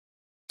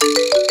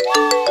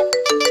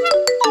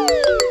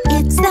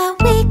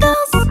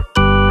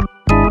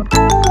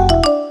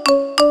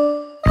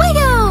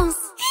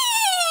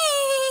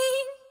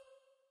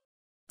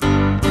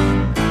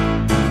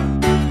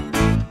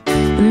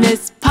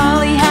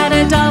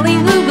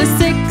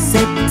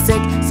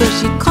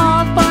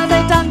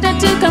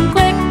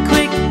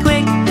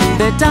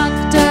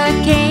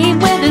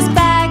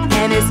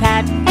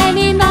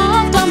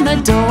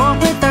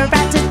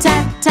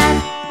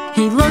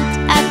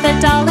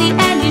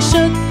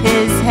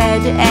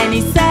head and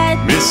he said,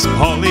 Miss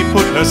Polly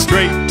put her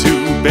straight to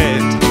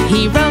bed.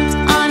 He wrote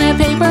on a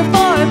paper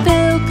for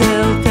pill,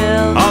 pill,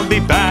 pill. I'll be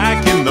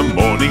back in the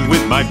morning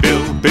with my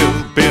bill, bill,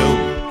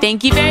 bill.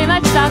 Thank you very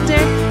much, Doctor.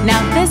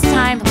 Now this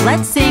time,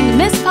 let's sing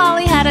Miss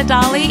Polly Had a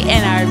Dolly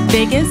in our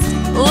biggest,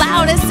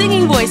 loudest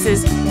singing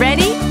voices.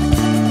 Ready?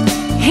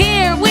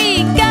 Here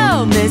we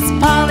go! Miss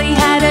Polly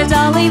had a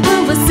dolly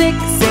who was sick,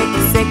 sick,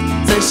 sick.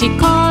 So she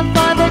called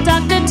for the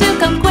doctor to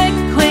come quick,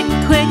 quick,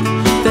 quick.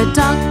 The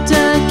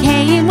doctor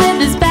came with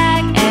his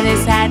bag and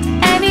his hat,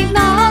 and he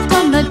knocked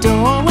on the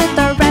door with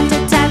a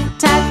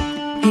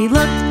rat-a-tat-tat. He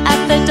looked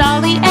at the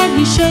dolly and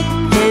he shook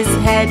his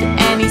head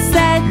and he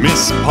said,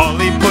 Miss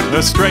Polly put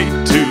her straight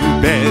to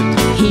bed.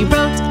 He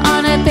wrote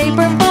on a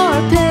paper for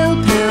pill,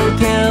 pill,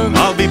 pill.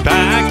 I'll be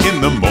back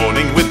in the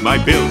morning with my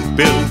bill,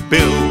 bill,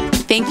 bill.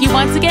 Thank you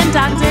once again,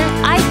 Doctor.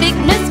 I think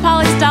Miss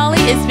Polly's dolly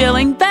is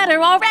feeling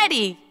better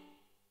already.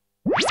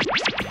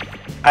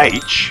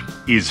 H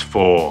is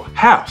for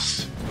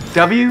house.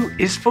 W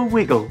is for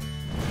wiggle.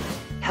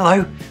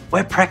 Hello,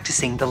 we're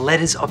practicing the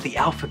letters of the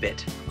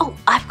alphabet. Oh,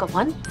 I've got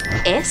one.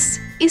 S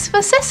is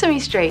for Sesame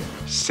Street.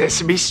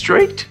 Sesame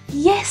Street.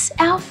 Yes,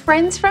 our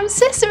friends from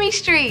Sesame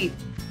Street.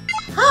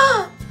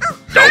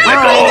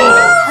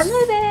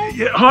 Hello there.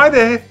 Yeah, hi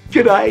there.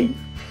 G'day.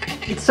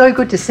 It's so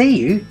good to see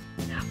you.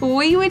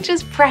 We were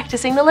just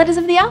practicing the letters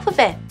of the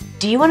alphabet.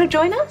 Do you want to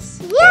join us?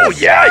 Yes! Oh,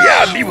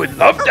 yeah, we would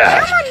love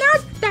that. Someone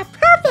knows the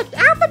perfect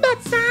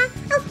alphabet song.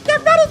 Oh,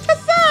 get ready to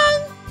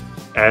sing!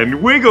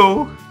 And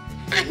wiggle.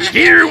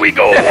 Here we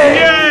go.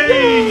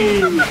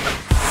 Yay!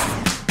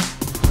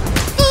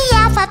 The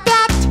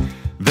alphabet!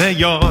 They're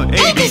your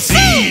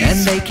ABCs.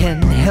 And they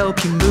can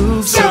help you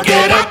move. So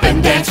get up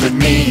and dance with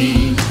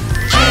me.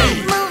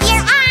 Hey! Move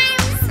your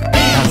arms!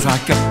 Bounce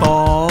like a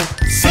ball.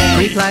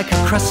 Breathe like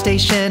a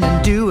crustacean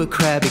and do a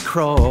crabby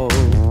crawl.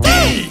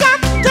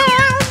 Duck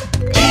down!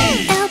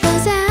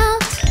 Elbows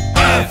out.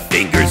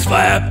 Fingers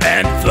flap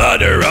and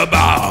flutter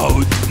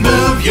about.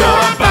 Move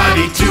your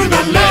body to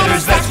the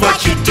letters, that's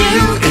what you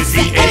do. It's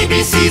the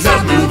ABCs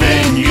of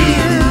moving you.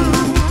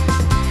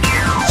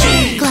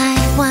 G.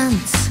 Glide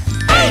once.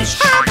 H.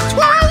 Hop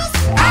twice.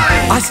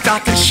 I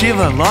start to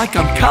shiver like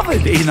I'm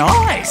covered in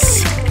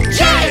ice.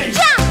 J.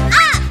 Jump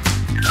up.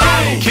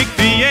 K. Kick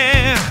the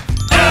air.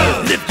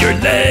 L. Lift your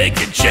leg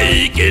and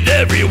shake it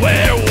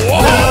everywhere.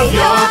 Whoa. Move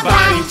your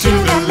body to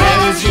the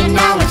letters, you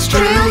know it's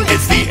true.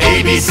 It's the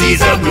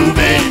ABCs of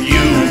moving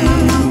you.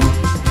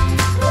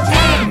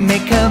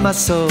 Make a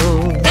muscle.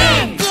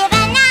 N. Give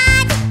a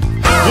nod.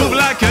 Move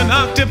like an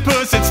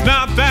octopus, it's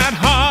not that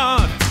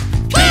hard.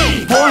 P.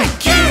 Point,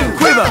 Q.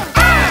 quiver,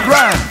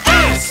 run.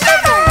 S.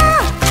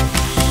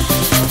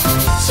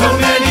 So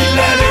many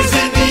letters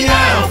in the What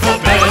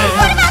alphabet.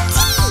 about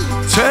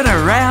T? Turn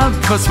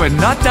around, cause we're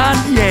not done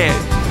yet.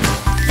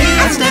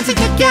 Let's dance it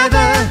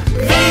together.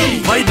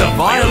 V. Play the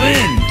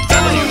violin.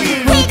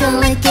 W. Wiggle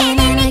again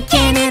and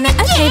again and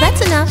Okay,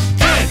 that's enough.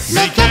 X.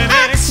 Make an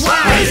X.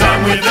 Raise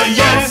on with a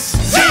yes.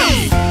 Z.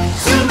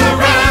 Zoom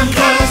around,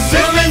 cause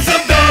zooming's the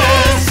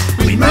best.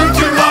 We moved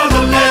through all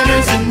the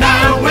letters and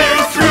now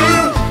we're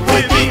through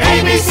with the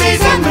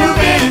ABCs of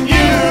moving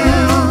you.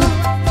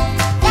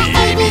 The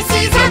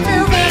ABCs of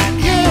moving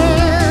you.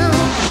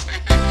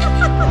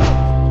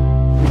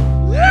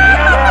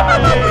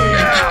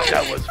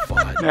 That was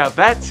fun. Now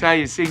that's how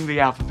you sing the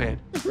alphabet.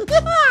 Yeah,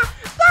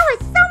 that was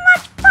so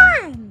much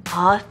fun.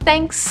 Oh,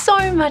 thanks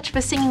so much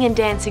for singing and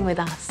dancing with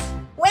us.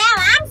 Well,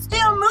 I'm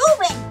still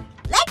moving.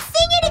 Let's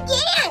sing it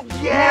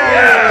again.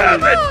 Yeah,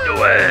 let's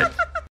do it.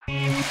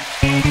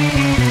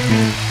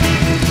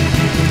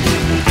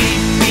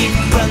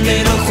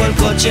 Prende rojo el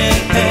coche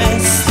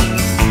es.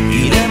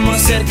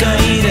 Iremos cerca,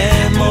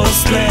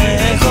 iremos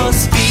lejos.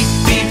 Pip,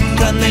 pip,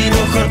 prende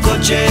rojo el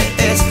coche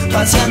es.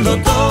 Paseando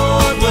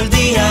todo el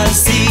día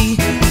así.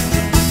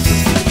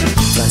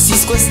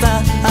 Francisco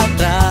está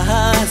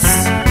atrás,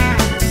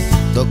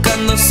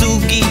 tocando su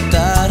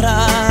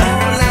guitarra.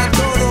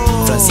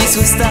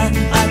 Francisco está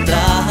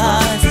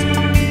atrás,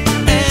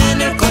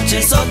 en el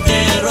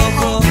cochezote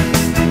rojo.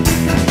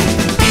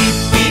 Pip,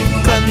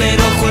 pip, prende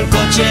rojo el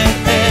coche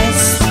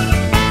es.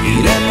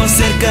 Iremos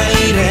cerca,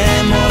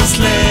 iremos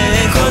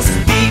lejos.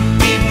 Pip,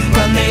 pip,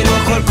 prende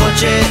rojo el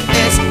coche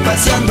es.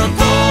 Paseando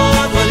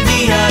todo el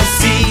día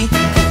así.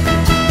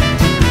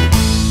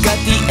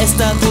 Catchy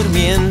está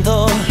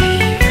durmiendo,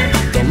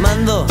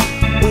 tomando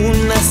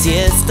una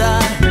siesta.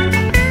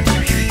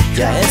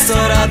 Ya es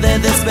hora de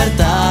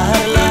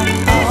despertarla.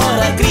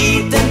 Ahora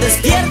griten,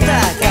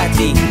 despierta,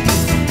 Catchy.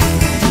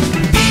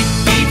 Pip,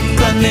 pip,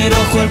 prende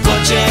rojo el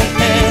coche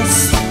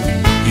es.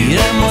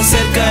 Iremos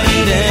cerca,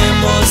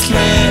 iremos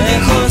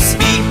lejos.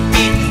 Pip,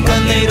 pip,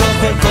 prende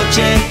rojo el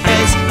coche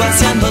es.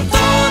 Paseando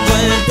todo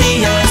el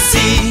día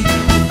así.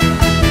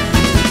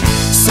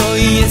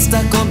 Zoe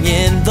está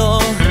comiendo,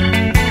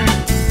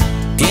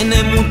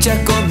 tiene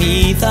mucha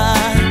comida.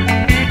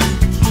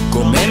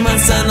 Come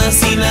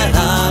manzanas y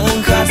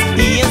naranjas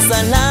y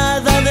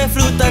ensalada de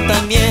fruta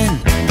también.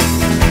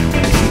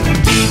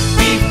 Pip,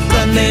 pip,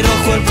 prende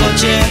rojo el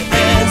coche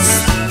es.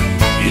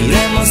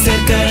 Iremos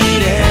cerca,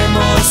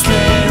 iremos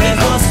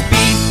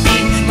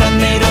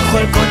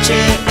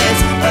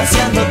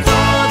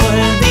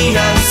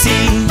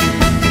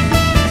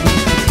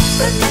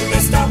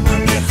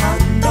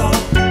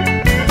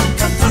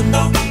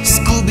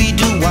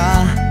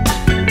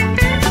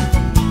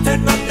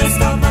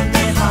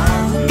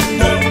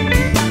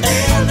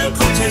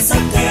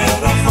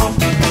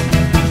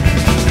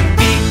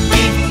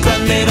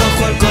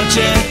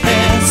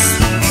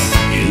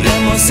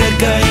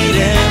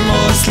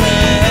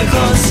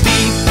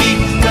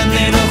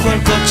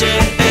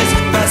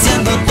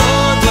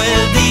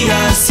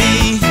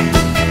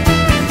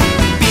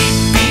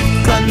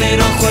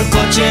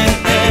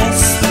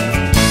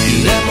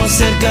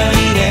nunca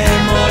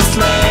iremos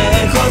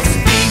lejos.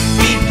 Bip,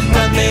 bip,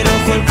 prende el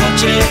ojo, el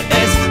coche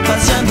es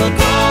paseando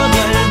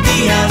todo el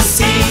día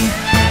así.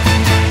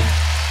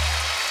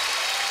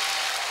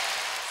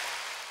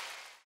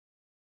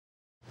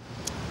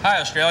 Hi,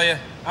 Australia.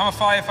 I'm a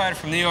firefighter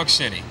from New York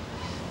City.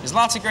 There's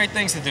lots of great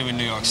things to do in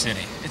New York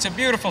City. It's a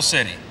beautiful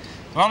city.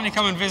 Why don't you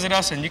come and visit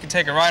us and you can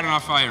take a ride on our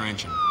fire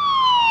engine?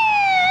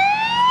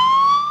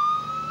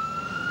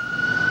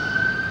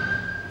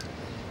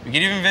 We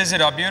can even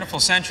visit our beautiful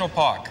Central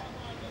Park.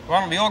 Why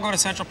don't we all go to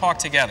Central Park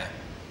together?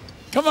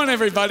 Come on,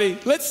 everybody.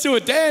 Let's do a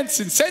dance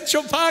in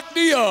Central Park,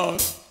 New York.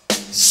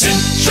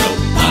 Central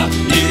Park,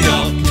 New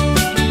York.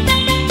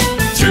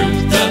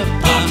 Through the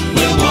park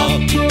we'll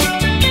walk.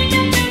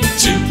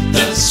 To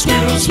the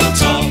squirrels we'll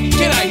talk.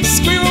 G'day,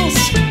 squirrels.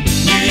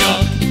 New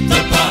York,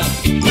 the park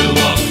we'll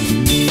walk.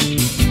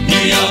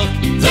 New York,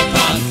 the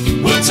park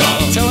we'll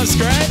talk. Tell us,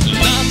 Grant.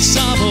 Lots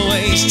of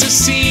ways to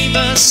see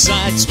the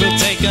sights. We'll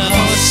take a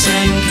horse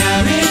and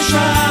carriage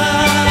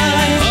ride.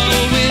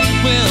 Oh, it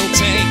will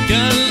take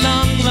a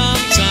long,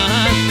 long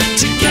time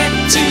to get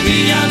to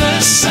the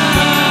other side.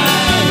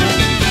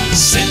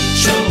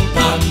 Central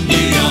Park,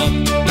 New York.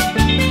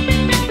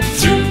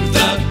 Through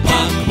the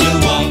park we'll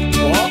walk.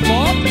 Walk,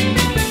 walk.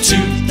 To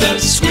the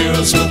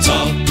squirrels we'll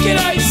talk.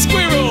 G'day,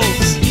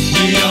 squirrels.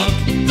 New York,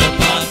 the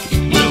park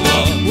we'll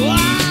walk.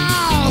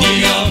 Wow. New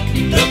York,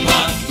 the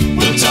park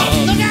we'll talk.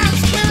 Look out,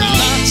 squirrels.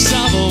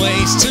 Lots of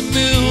ways to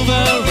move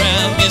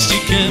around. Yes, you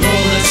can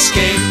roller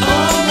skate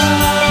or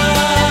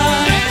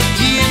ride. And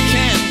you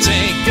can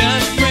take a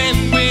friend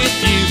with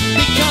you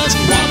because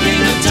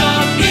walking the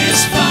dog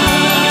is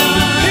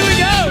fun. Here we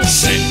go.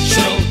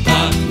 Central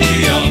Park, New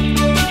York.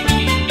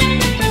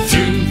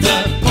 Through the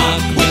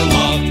park we'll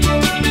walk.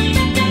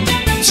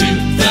 To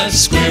the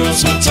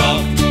squirrels we'll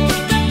talk.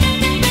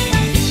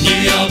 New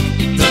York,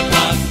 the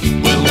park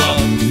we'll walk.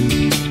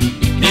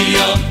 New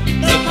York,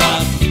 the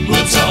park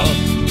we'll talk.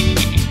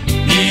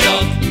 New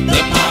York, the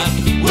park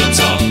we'll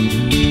talk.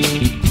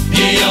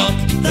 New York,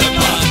 the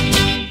park.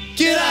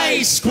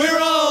 G'day,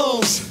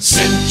 squirrels.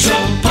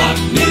 Central Park,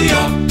 New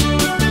York.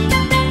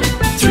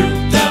 Through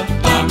the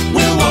park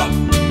we'll walk.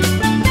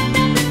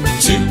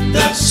 To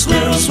the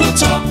squirrels we'll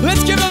talk.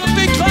 Let's give them a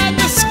big clap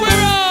to squirrels.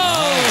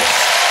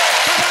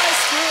 Bye-bye,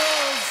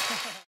 squirrels.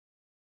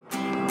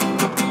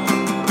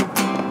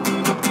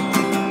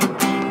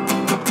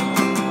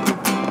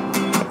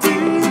 Do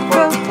the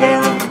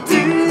propeller,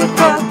 do the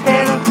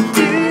propeller,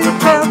 do the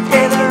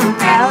propeller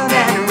round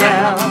and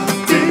around.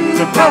 Do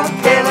the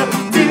propeller,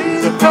 do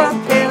the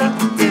propeller,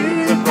 do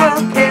the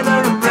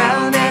propeller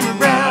round and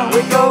around.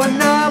 We're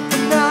going up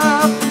and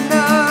up and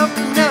up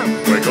and up.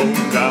 We're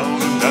going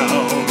down and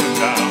down and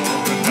down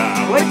and down.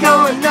 We're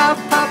going up,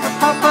 up,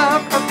 up, up,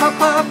 up, up,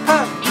 up, up,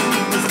 up.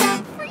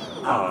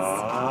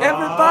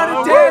 Everybody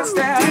dance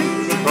now. Do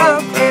the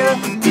propeller,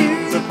 do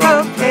the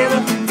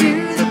propeller, do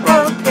the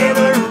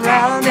propeller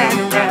round and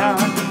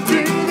around.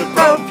 Do the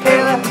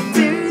propeller,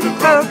 do the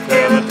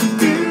propeller,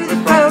 do the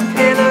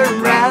propeller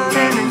round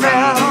and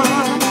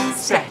around.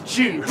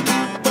 Statue,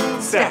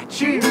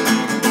 statue,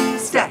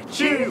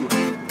 statue.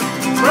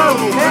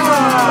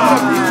 Propeller.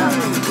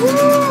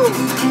 Woo!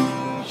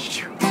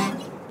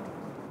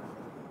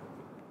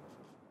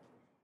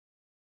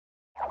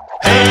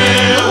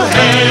 Hail,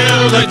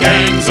 hail, the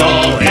gang's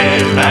all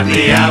here at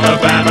the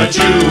Alabama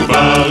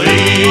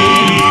Jubilee.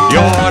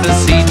 You're to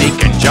see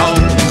Deacon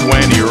Jones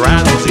when he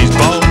rattles his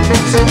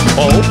bones.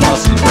 Old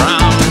Parson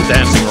Brown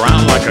dancing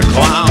around like a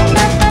clown.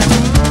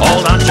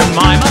 Old Aunt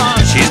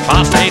Jemima, she's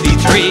past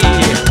 83,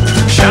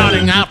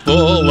 shouting out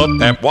full of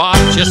pep.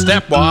 Watch your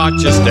step,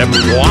 watch your step.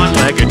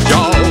 One-legged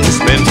Joe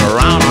spins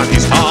around on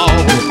his toe,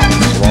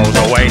 throws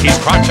away his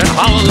crutch and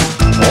hollers,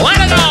 let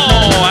it go!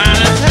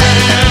 And it's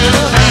hail,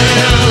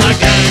 hail, the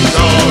gang's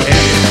all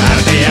here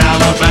at the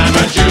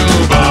Alabama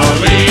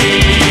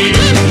Jubilee.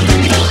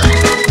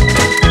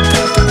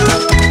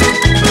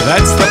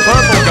 That's the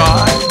purple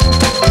guy.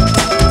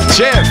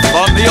 Jeff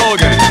on the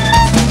organ.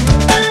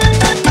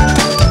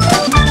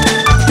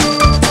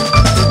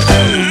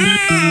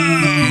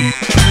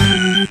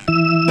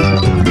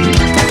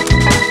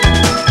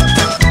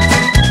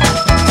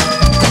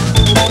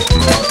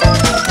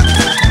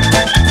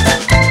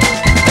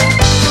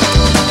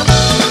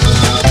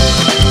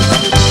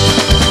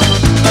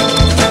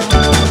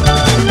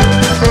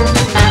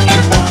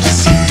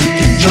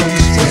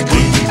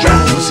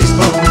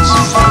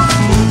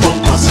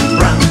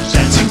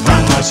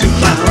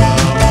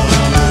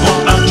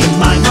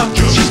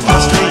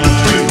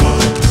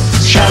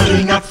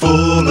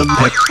 Full of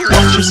pep,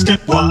 watch your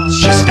step,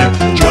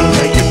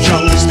 one-legged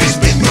Joe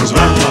spins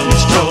round on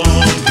his toe,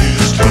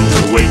 throws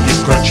away his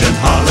crutch and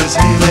hollers,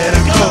 hey, let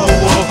it go,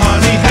 oh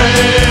honey,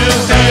 hail,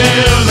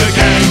 hail, the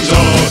gang's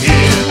all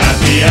here at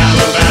the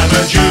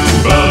Alabama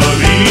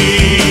Jubilee.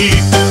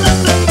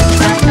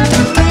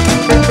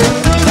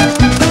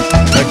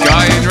 The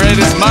guy in red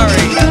is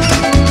Murray.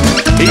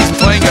 He's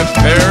playing a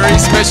very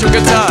special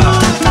guitar,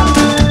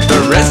 the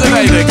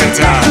resonator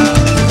guitar.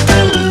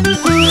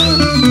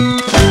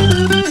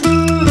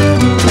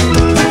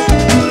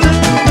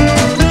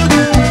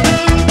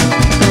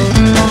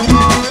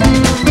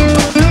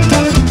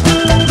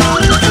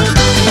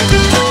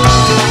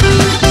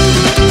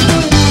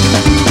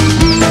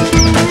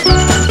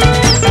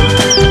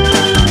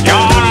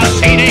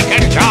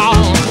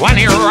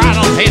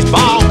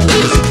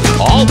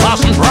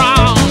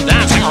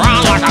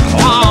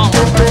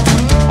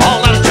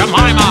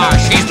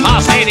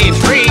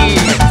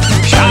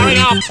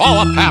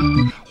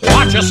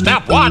 your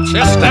step, watch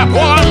your step.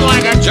 One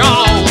like a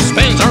Joe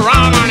spins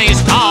around on his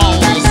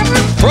toes,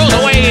 throws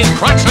away his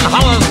crutch and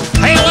hollers,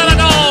 hey, let it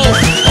go.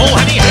 Oh,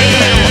 honey,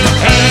 hail,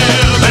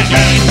 hail, the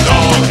gang's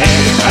all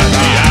here at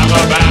the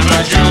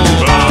Alabama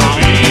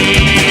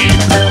Jubilee.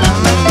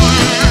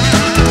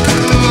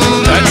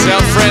 That's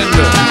our friend,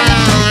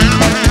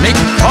 Nick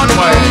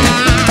Conway.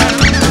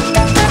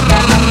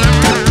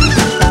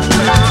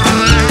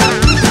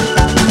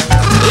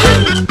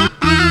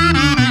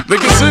 The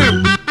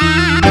kazoo.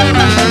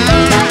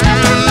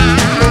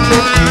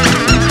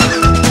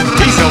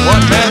 He's a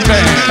one-man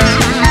band.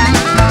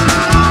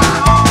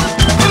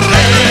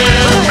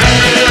 Hail,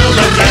 hail,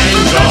 the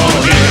gang's all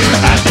here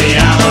at the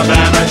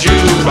Alabama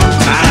Juba,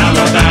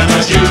 Alabama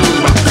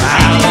Juba,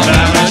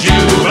 Alabama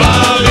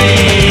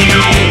Jubilee.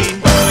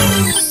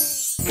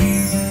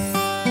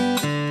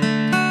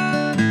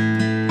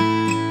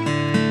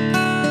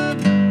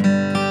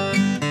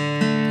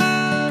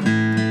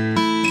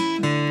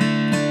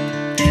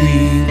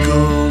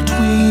 Twinkle,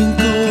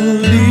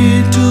 twinkle,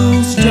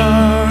 little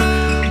star,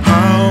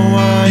 how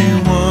I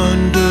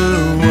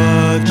wonder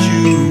what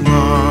you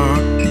are.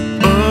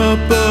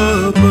 Up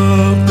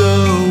above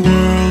the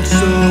world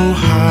so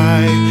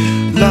high,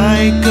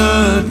 like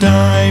a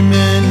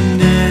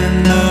diamond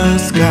in the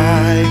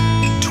sky.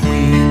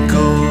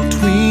 Twinkle,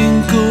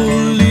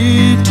 twinkle,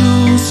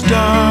 little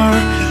star,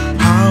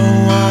 how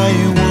I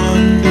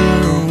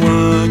wonder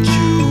what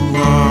you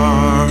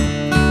are.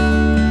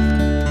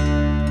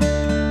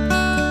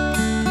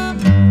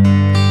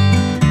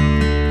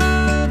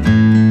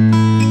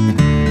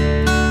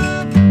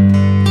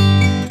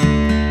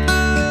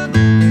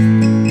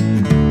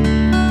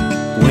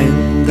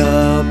 When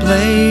the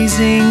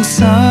blazing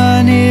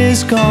sun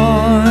is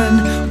gone,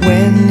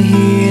 when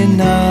here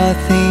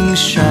nothing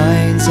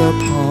shines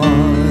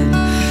upon,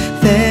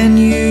 then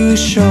you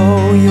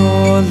show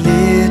your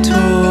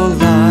little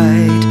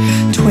light.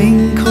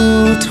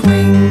 Twinkle,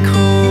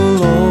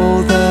 twinkle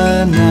all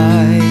the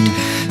night.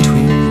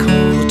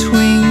 Twinkle,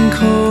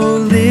 twinkle,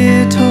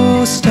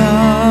 little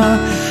star,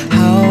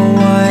 how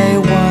I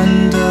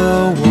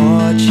wonder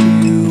what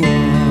you are.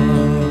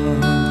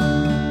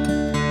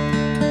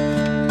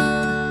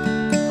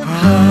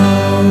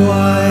 How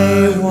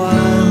I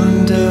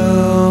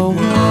wonder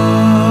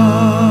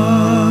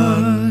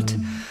what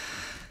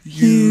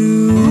you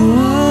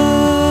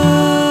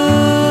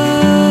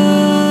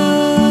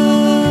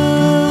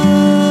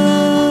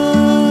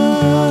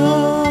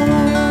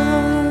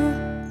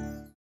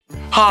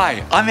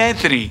Hi, I'm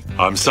Anthony.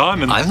 I'm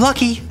Simon. I'm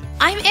Lucky.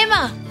 I'm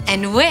Emma,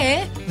 and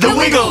we're The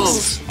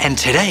Wiggles. And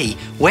today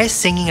we're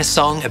singing a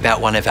song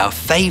about one of our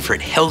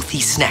favourite healthy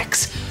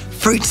snacks,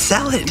 fruit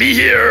salad. Me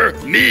here,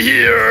 me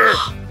here.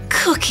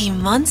 Cookie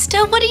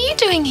Monster, what are you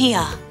doing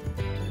here?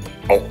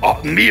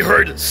 Oh, me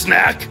heard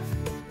snack.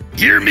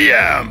 Here me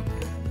am.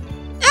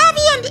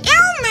 Abby and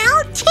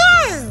Elmo,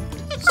 too.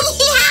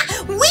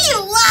 Yeah, we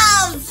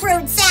love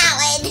fruit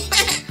salad.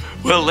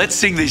 Well, let's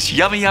sing this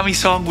yummy, yummy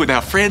song with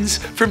our friends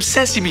from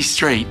Sesame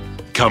Street.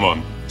 Come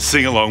on,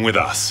 sing along with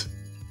us.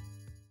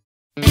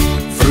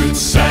 Fruit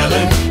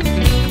salad,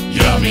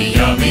 yummy,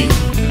 yummy.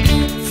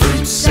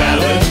 Fruit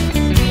salad,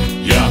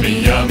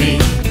 yummy, yummy.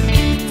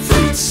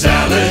 Fruit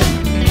salad,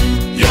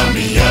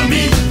 yummy,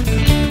 yummy.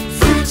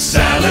 Fruit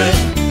salad,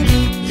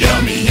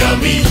 yummy,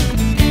 yummy.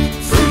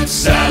 Fruit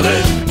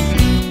salad,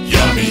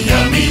 yummy,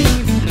 yummy.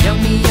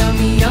 Yummy,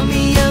 yummy,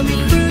 yummy, yummy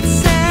fruit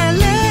salad.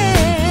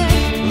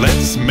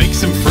 Let's make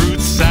some fruit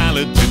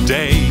salad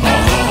today.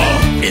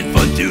 It's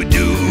fun to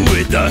do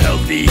it the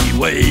healthy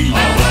way.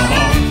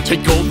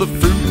 Take all the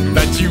fruit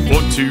that you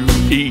want to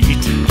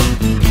eat.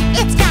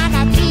 It's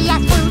gonna be a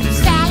fruit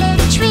salad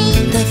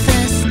treat. The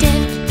first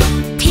step,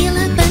 peel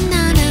a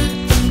banana.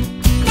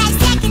 The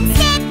second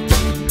step,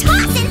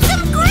 toss in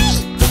some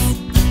grapes.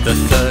 The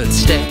third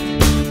step,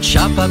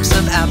 chop up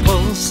some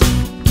apples.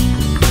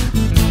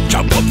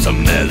 Chop up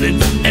some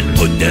melons and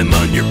put them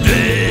on your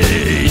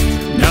plate.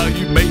 Now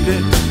you made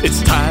it,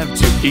 it's time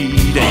to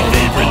eat. My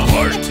favorite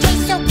part. It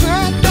tastes so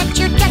good that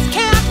you just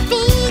can't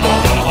beat it.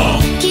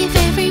 Give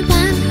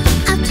everyone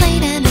a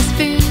plate and a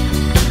spoon.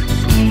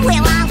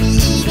 We'll all be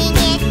eating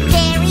it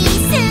very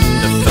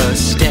soon. The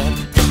first step,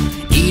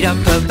 eat up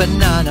a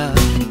banana.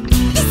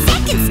 The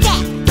second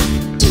step,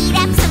 eat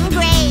up some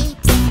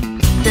grapes.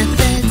 The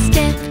third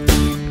step,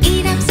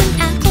 eat up some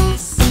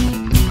apples.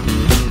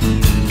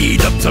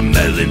 Eat up some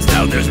melons,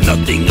 now there's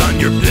nothing on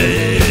your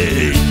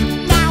plate.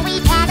 Now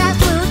we've had a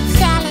fruit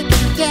salad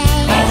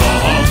today.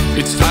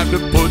 It's time to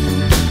put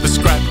the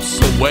scraps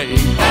away.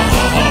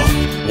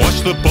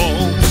 Wash the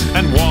bowls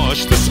and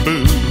wash the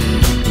spoon.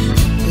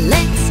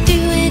 Let's do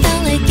it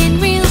all again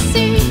real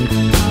soon.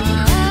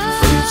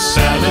 Fruit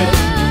salad,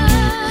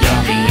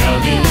 yummy,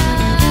 yummy.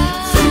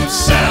 Fruit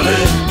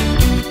salad,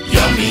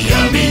 yummy,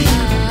 yummy.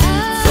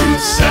 Fruit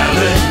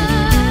salad,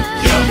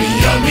 yummy,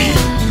 yummy.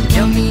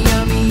 Yummy,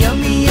 yummy,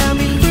 yummy,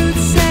 yummy fruit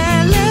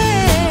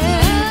salad.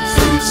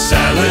 Fruit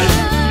salad,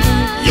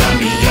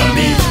 yummy,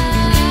 yummy.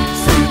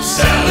 Fruit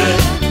salad,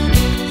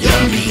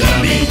 yummy,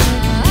 yummy.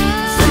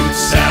 Fruit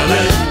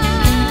salad,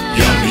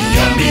 yummy,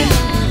 yummy.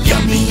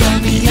 Yummy,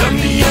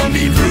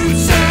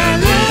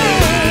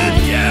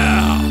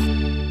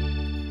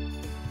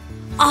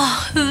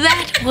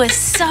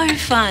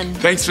 fun.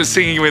 Thanks for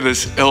singing with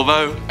us,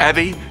 Elmo,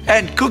 Abby,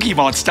 and Cookie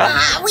Monster.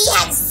 We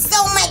had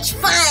so much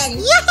fun.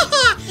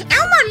 Yeah,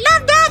 Elmo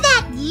loved all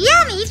that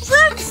yummy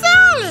fruit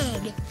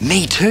salad.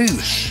 Me too.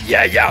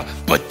 Yeah,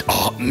 but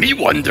me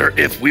wonder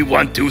if we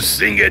want to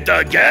sing it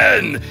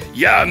again.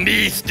 Yeah,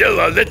 me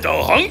still a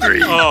little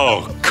hungry.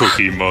 Oh,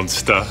 Cookie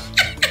Monster.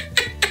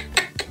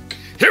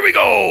 Here we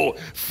go.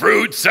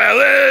 Fruit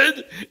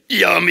salad.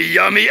 Yummy,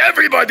 yummy,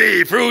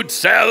 everybody. Fruit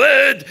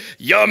salad.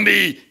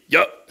 Yummy.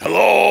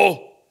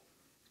 Hello?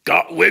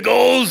 Got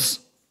Wiggles?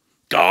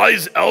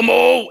 Guys,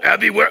 Elmo,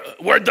 Abby, where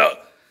the...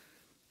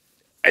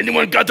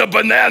 Anyone got a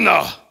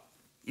banana?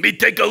 Me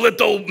take a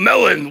little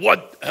melon.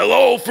 What?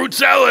 Hello, fruit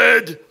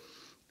salad.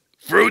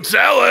 Fruit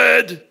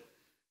salad.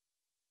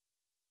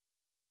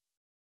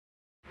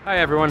 Hi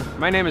everyone,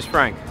 my name is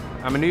Frank.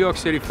 I'm a New York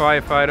City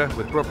firefighter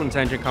with Brooklyn's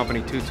Engine Company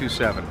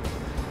 227.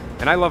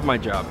 And I love my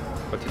job,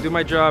 but to do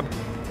my job,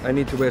 I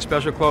need to wear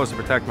special clothes to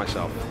protect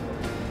myself.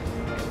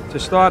 To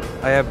start,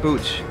 I have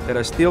boots that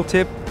are steel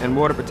tip and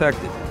water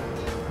protected.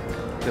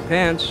 The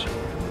pants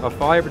are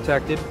fire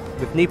protected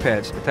with knee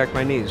pads to protect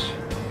my knees.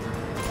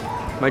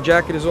 My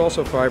jacket is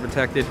also fire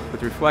protected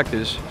with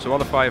reflectors so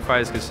other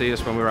firefighters can see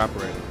us when we're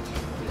operating.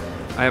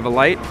 I have a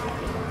light,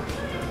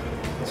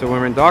 so when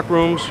we're in dark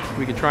rooms,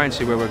 we can try and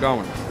see where we're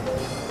going.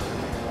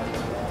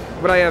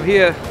 What I have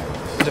here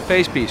is a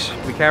face piece.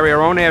 We carry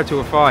our own air to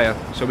a fire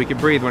so we can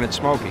breathe when it's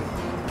smoky.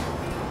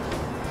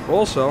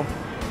 Also,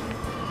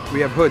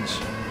 we have hoods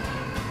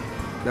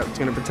that's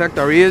going to protect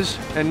our ears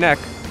and neck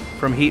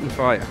from heat and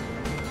fire.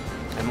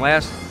 And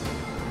last,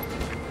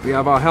 we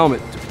have our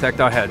helmet to protect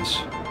our heads.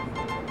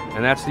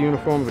 And that's the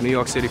uniform of a New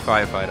York City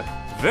firefighter.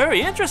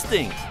 Very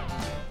interesting.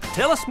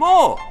 Tell us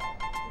more.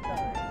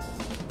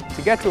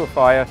 To get to a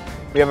fire,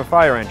 we have a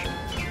fire engine.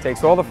 It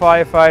takes all the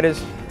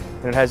firefighters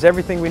and it has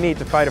everything we need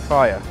to fight a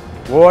fire.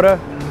 Water,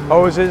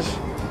 hoses,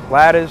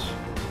 ladders.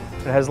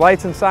 It has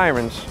lights and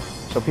sirens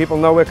so people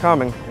know we're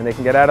coming and they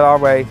can get out of our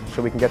way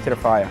so we can get to the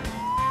fire.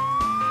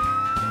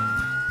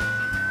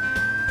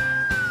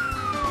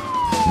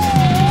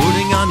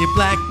 Putting on your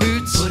black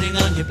boots. Putting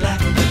on your black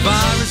boots.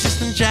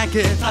 Fire-resistant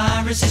jacket.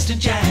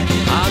 Fire-resistant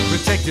jacket. Hot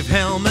protective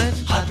helmet.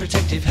 Hot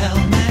protective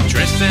helmet.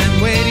 Dressed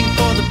and waiting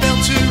for the bell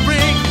to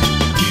ring.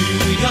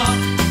 New York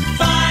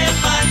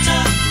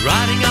firefighter.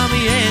 Riding on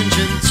the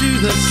engine to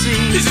the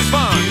scene. This is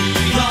fun.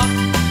 New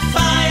York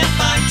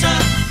firefighter.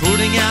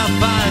 Putting out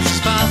fires as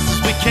fast as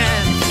we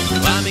can.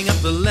 Climbing up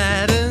the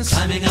ladders.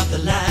 Climbing up the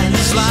ladders.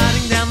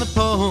 Sliding down the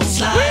pole.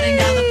 Sliding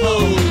down the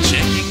pole.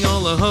 Checking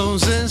all the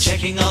hoses.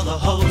 Checking all the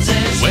hoses.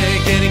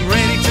 We're getting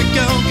ready to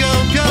go, go,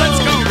 go. Let's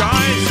go,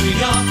 guys. New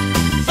York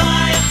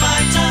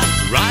firefighter.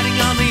 Riding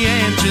on the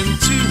engine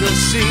to the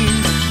scene.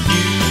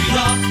 New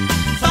York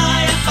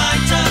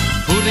firefighter.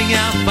 Putting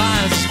out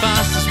fires as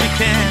fast as we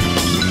can.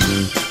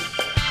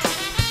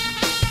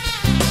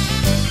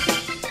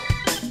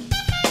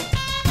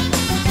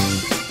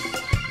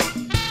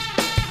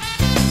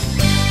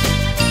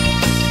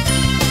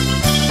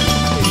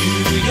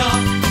 New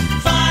York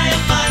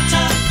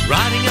firefighter.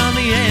 Riding on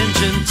the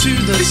engine to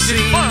the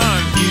scene.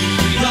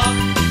 New York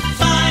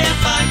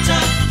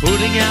firefighter.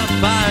 Putting out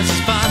fires as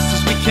fast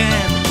as we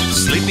can.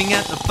 Sleeping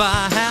at the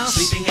firehouse.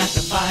 Sleeping at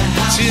the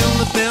firehouse. Till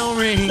the bell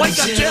rings. Wake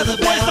up, Jeff.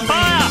 Where's the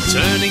fire?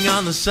 Turning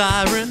on the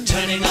siren.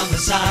 Turning on the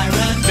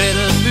siren.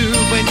 Better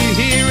move when you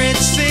hear it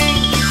sing.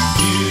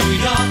 New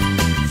York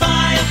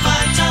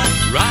firefighter.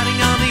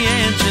 Riding on the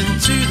engine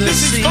to the scene.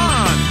 This is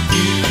fun.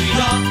 New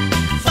York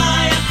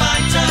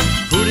firefighter.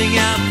 Putting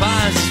out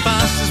fires as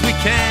fast as we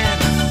can.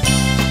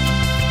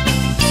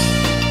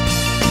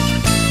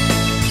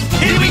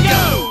 Here we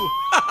go.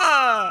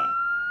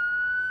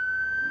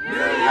 New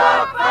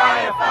York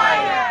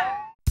firefighter.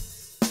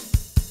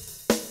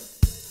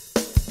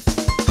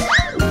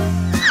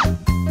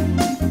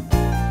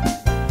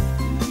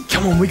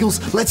 Come on,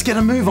 Wiggles, let's get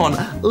a move on.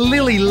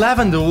 Lily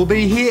Lavender will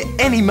be here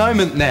any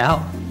moment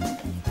now.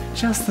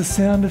 Just the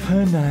sound of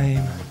her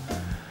name.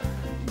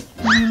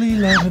 Lily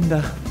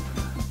Lavender,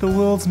 the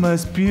world's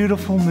most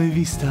beautiful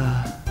movie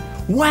star.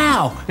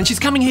 Wow, and she's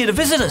coming here to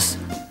visit us.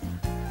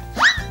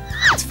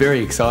 It's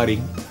very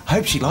exciting.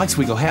 Hope she likes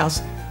Wiggle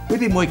House. We've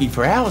been working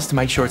for hours to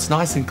make sure it's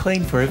nice and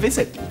clean for her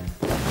visit.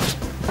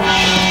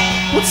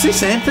 What's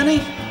this,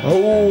 Anthony?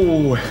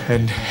 Oh,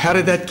 and how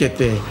did that get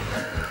there?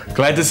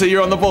 Glad to see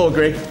you're on the ball,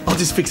 Greg. I'll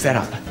just fix that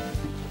up.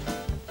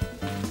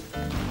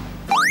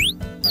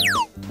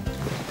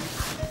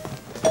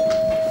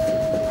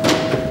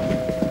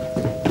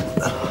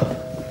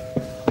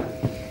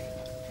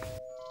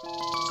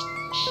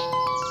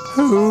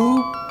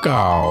 Who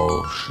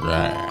goes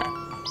there?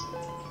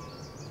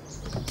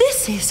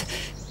 This is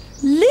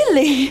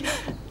Lily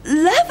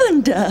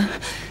Lavender,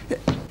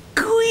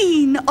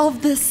 Queen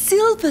of the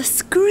Silver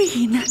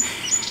Screen,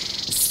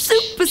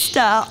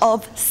 superstar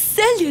of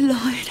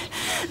celluloid,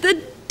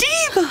 the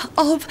diva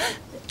of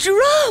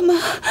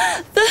drama,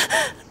 the...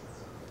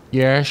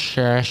 Yes.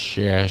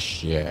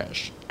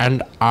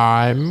 And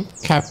I'm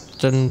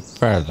Captain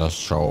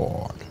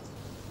Feathersword.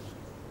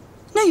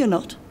 No, you're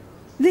not.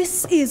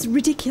 This is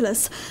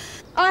ridiculous.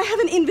 I have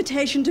an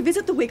invitation to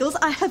visit the Wiggles.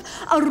 I have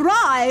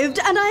arrived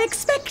and I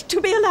expect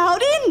to be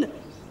allowed in.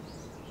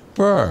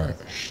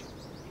 First,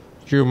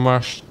 you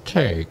must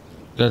take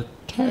the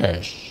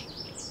test.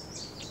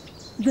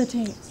 The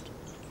test.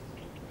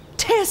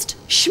 Test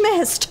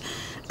schmest.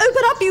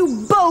 Open up,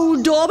 you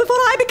bold door, before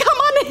I become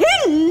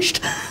unhinged.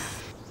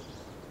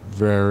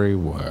 Very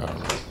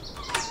well.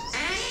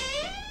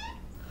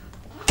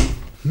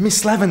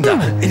 Miss Lavender,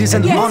 it is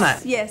an honour.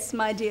 Yes,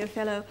 my dear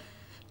fellow.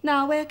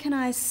 Now, where can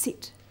I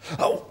sit?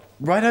 Oh,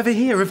 right over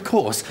here, of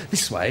course.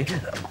 This way.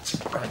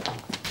 Right.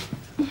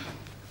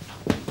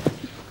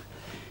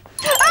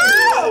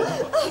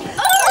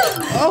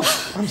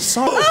 Oh, I'm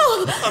sorry.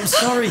 Oh. I'm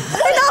sorry.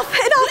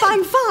 Enough,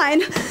 I'm fine.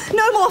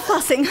 No more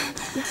fussing.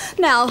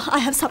 Now, I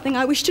have something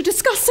I wish to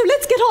discuss, so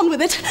let's get on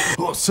with it.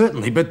 Well,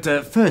 certainly, but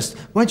first,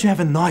 won't you have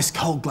a nice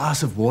cold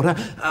glass of water?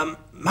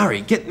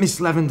 Murray, get Miss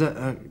Lavender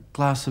a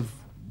glass of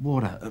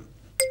water.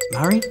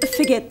 Murray?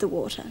 Forget the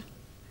water.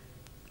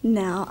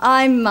 Now,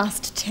 I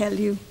must tell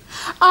you,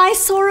 I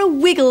saw a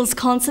Wiggles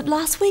concert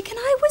last week and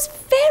I was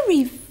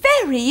very,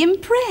 very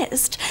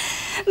impressed.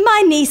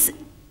 My niece,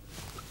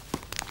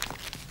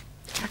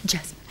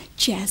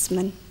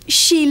 Jasmine,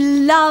 she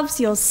loves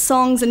your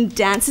songs and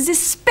dances,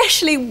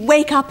 especially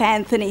Wake Up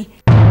Anthony.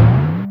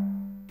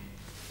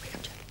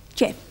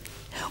 Jeff.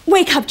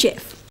 Wake up,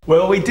 Jeff.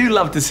 Well, we do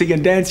love to sing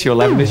and dance, your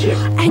Lavender.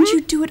 And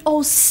you do it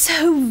all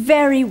so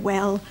very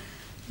well.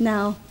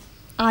 Now,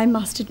 I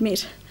must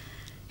admit,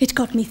 it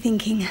got me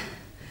thinking.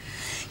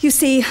 You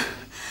see,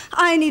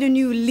 I need a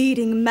new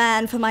leading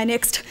man for my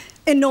next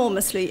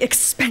enormously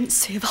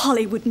expensive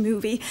Hollywood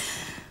movie.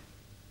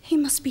 He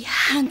must be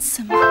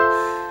handsome,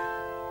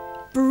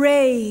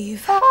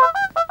 brave,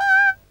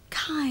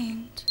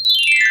 kind,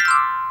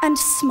 and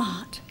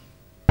smart.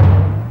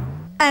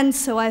 And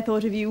so I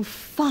thought of you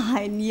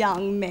fine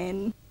young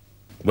men.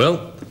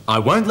 Well, I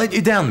won't let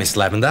you down, Miss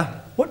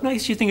Lavender. What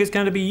makes you think it's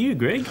going to be you,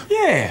 Greg?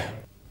 Yeah.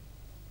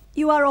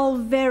 You are all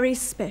very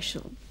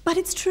special. But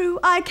it's true,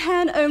 I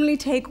can only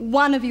take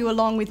one of you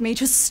along with me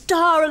to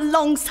star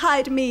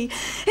alongside me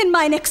in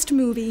my next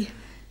movie.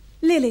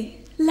 Lily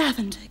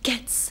Lavender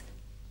gets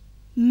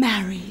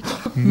married.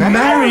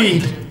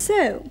 Married?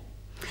 So,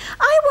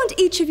 I want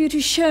each of you to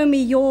show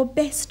me your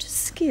best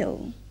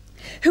skill.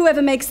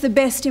 Whoever makes the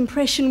best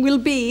impression will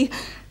be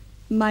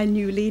my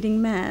new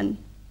leading man.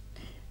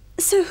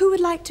 So who would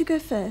like to go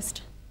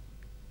first?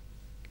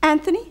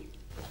 Anthony?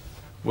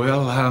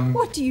 Well,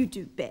 What do you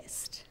do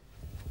best?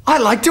 I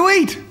like to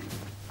eat.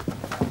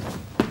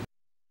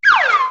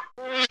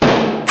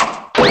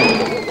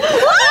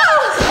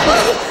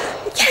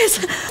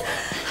 Yes!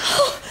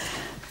 Oh,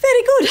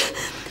 very good.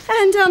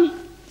 And,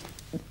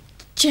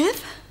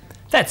 Jeff?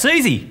 That's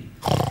easy.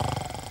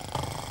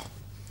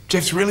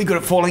 Jeff's really good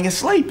at falling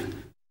asleep.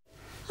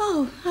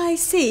 Oh, I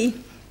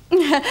see.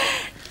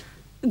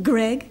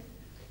 Greg?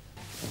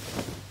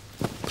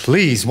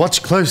 Please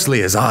watch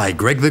closely as I,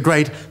 Greg the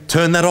Great,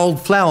 turn that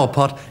old flower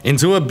pot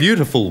into a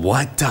beautiful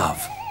white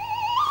dove.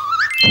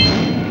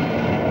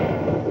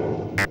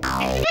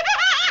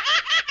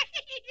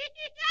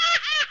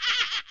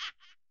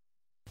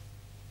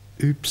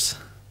 Oops.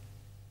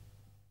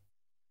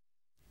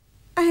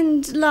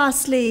 And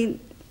lastly,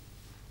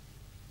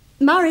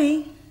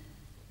 Murray.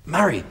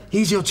 Murray,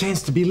 here's your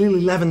chance to be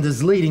Lily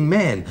Lavender's leading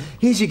man.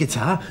 Here's your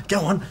guitar.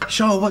 Go on,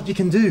 show her what you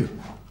can do.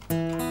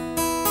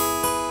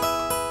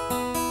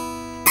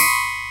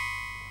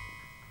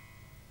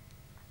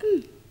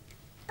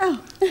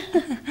 Oh.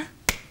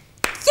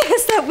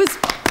 Yes, that was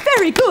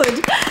very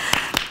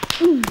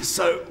good.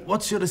 So,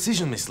 what's your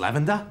decision, Miss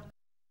Lavender?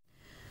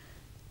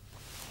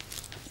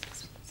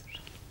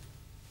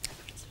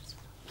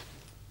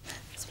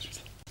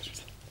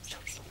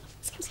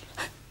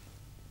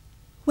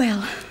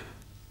 Well,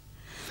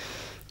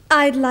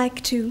 I'd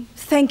like to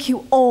thank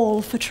you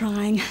all for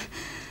trying.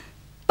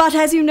 But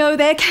as you know,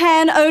 there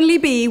can only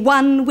be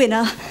one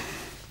winner.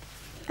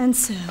 And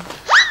so,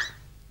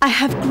 I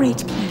have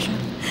great pleasure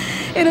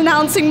in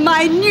announcing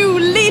my new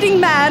leading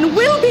man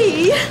will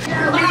be...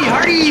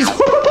 Hearties!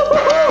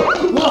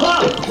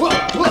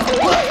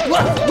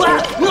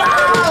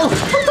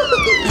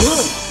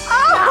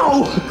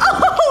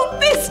 Oh,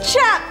 this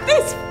chap,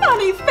 this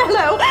funny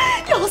fellow.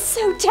 You're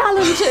so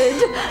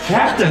talented.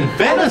 Captain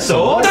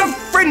Feathersword? The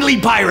friendly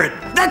pirate!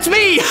 That's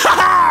me!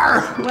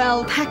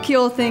 Well, pack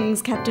your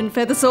things, Captain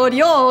Feathersword.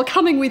 You're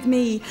coming with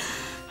me.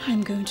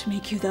 I'm going to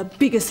make you the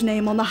biggest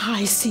name on the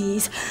high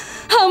seas.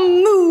 A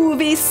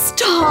movie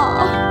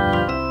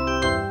star.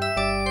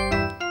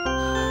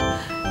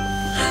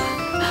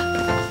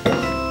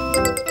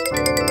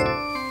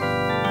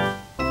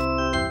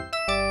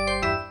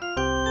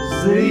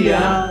 See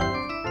ya.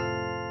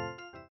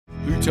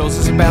 Who tells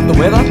us about the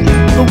weather?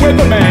 The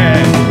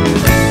weatherman!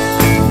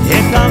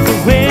 Here comes the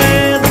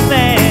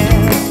weatherman.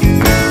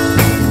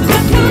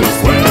 Look who's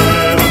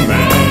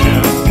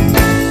weatherman.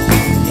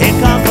 Here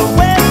comes the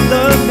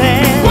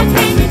weatherman. What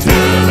can you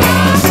tell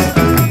us?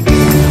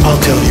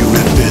 I'll tell you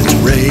if it's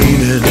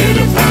raining,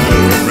 It'll patter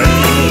and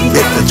rain.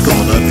 if it's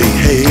gonna be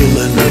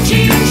hailing, It's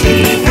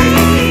usually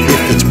hail.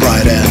 if it's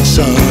bright and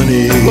sunny.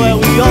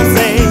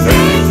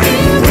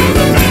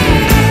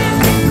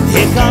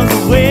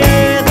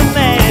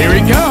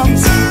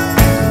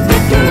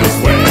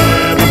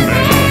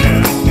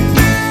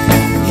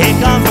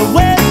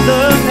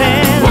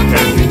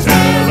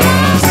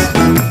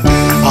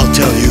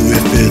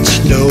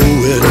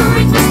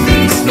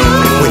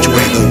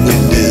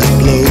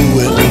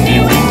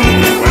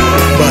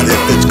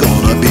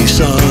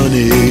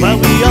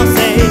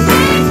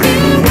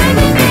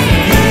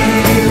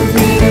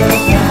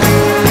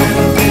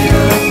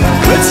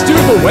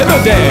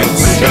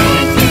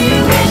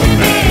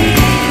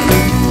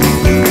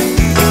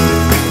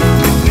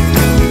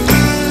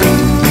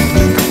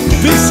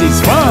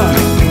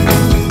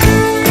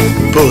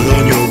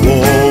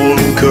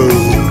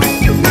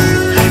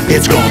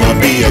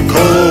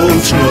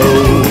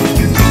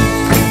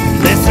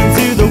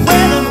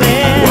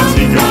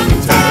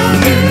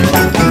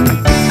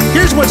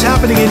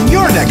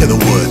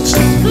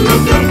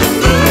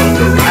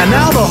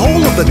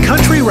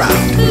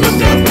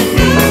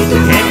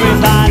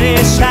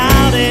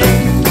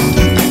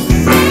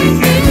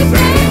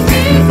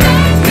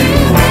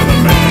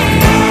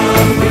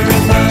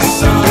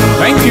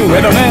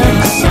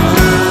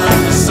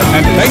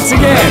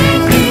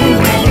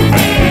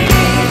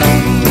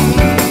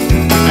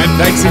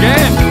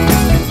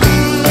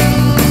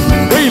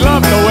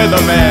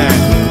 weatherman.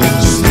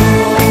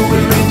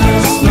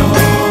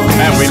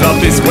 And we love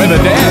this weather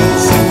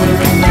dance.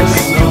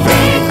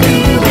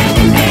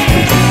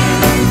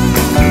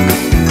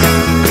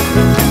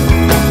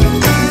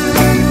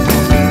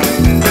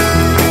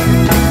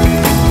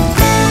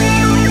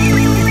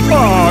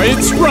 Oh,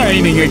 it's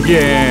raining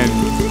again.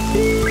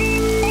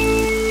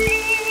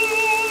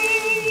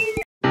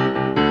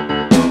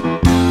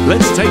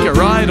 Let's take a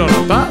ride on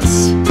a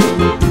bus.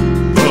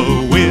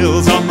 The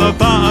wheels on the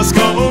bus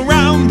go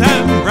round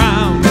and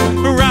round,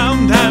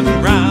 round and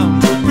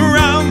round,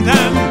 round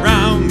and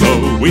round.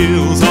 The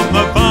wheels on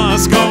the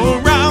bus go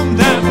round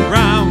and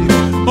round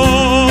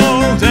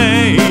all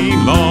day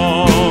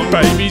long.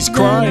 Baby's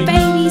crying.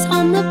 Babies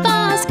on the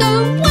bus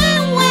go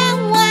wah wah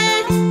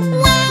wah,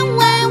 wah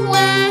wah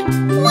wah,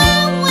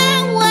 wah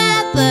wah wah.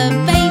 The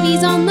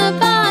babies on the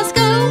bus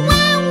go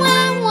wah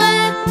wah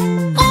wah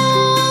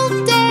all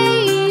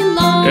day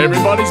long.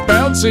 Everybody's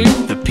bouncing.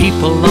 The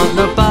people on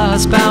the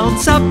bus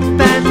bounce up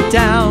and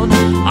down,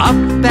 up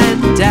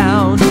and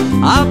down,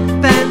 up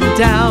and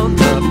down.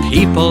 The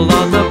people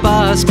on the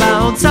bus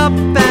bounce up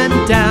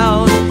and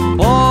down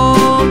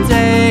all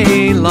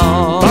day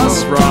long.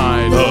 Bus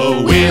ride.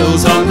 The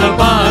wheels on the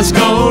bus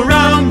go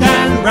round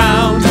and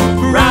round,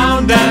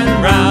 round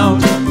and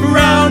round,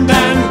 round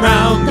and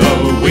round.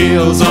 The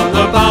wheels on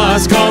the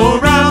bus go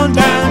round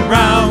and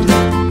round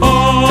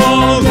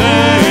all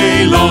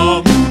day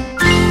long.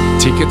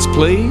 Tickets,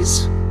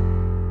 please.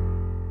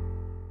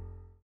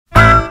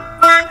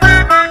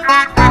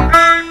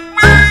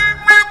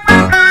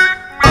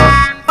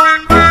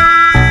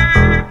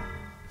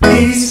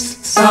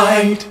 East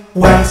side,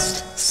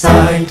 west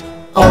side,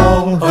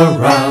 all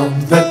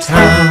around the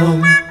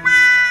town.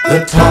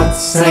 The tots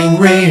sang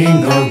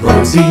Ring a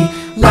Rosie,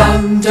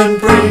 London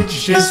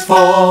Bridge is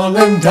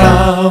fallen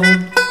down.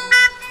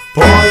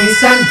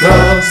 Boys and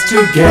girls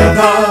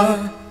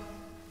together,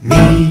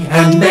 me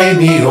and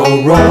Mamie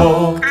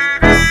O'Rourke,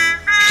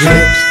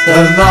 tripped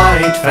the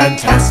light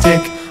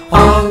fantastic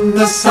on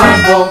the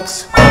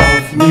sidewalks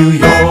of New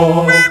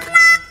York.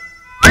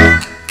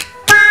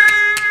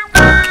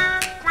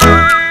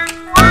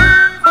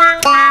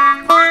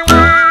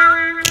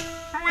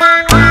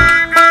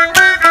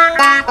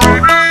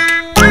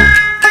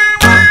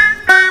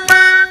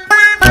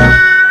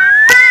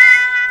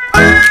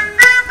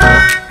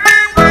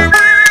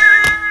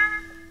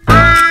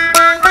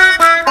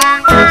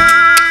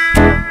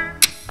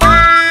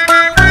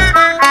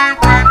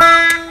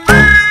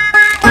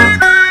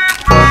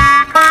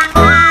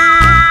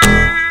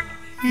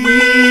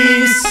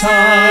 East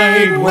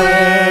side,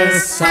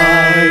 west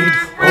side,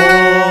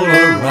 all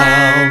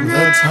around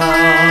the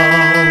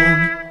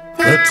town.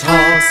 The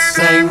tots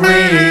sang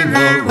Ring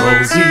a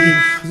Rosie,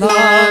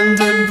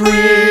 London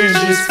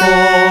Bridge is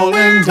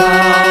falling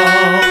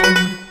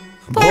down.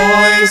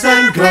 Boys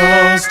and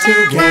girls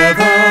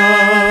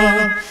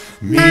together,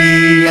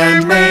 me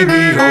and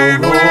Mamie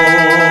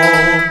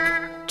O'Rourke,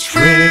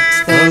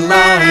 tripped the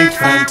light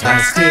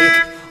fantastic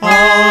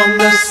on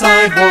the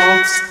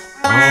sidewalks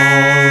of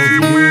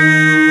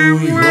New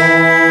York.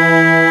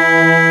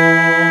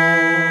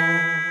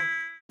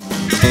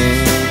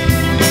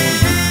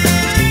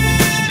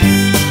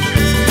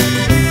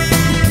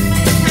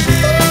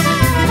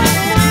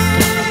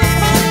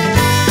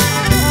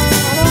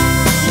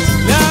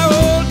 Now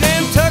old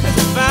Dan Tucker's a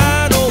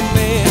fine old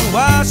man,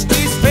 washed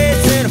his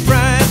face in a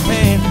frying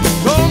pan,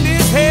 combed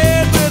his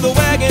head with a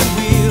wagon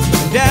wheel,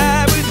 and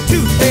died with a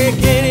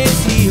toothache in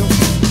his heel.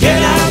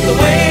 Get out the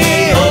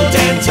way, old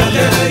Dan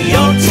Tucker,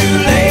 your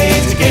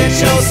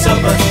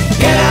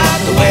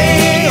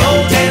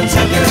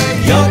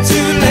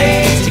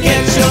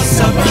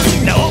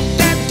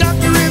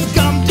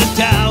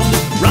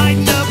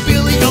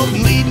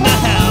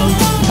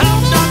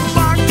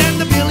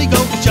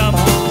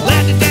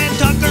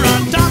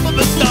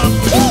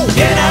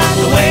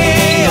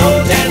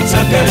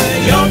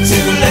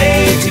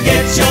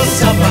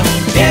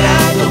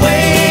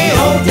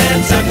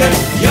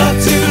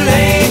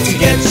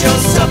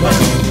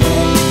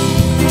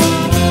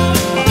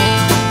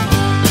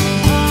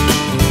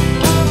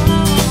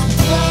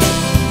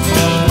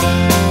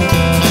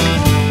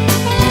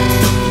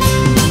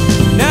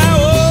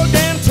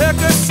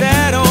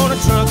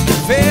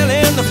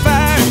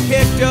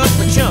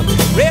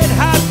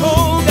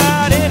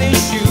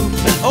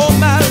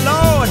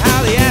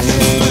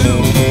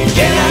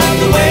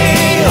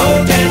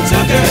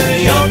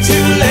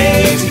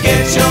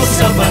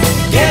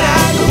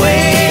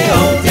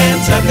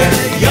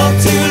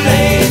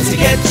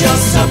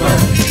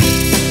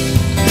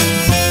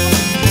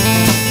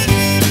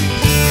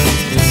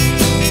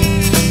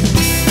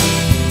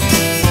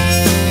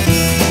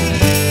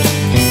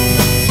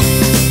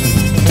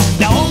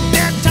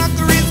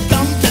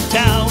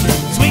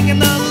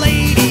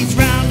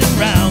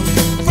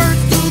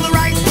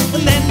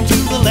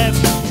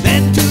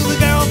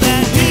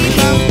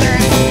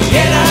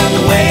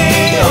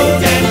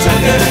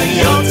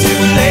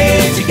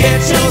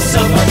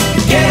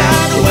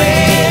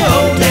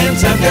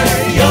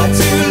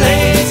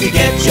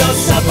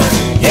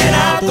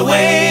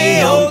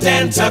old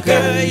Dan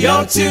Tucker,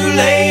 you're too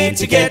late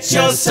to get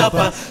your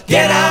supper.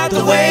 Get out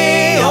the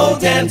way,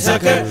 old Dan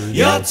Tucker,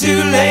 you're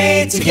too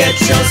late to get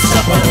your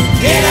supper.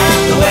 Get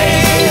out the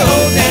way,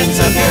 old Dan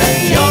Tucker,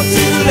 you're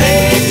too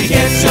late to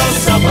get your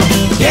supper.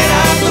 Get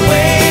out the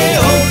way,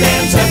 old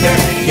Dan Tucker,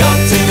 you're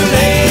too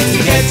late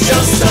to get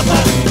your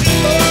supper.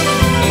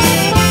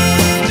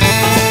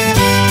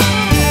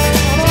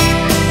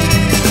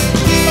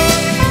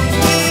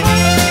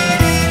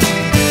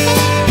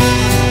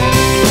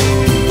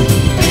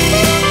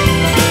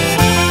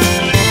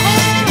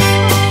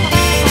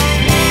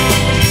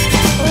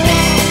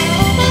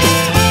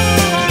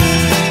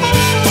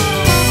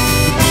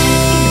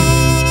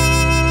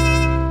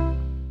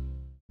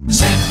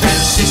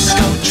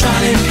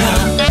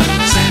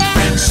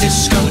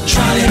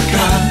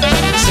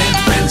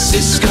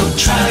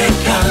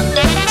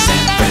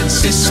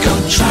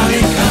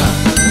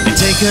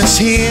 Us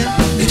here,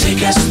 they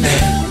take us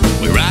there.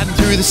 We're riding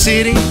through the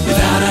city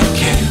without a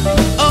care.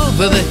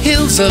 Over the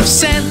hills of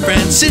San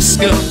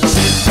Francisco.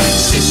 San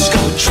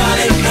Francisco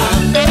trolley car.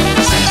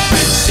 San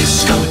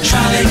Francisco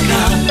trolley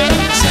car.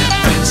 San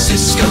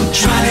Francisco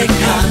trolley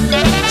car.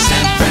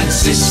 San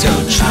Francisco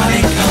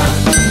trolley car.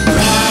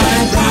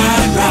 Ride,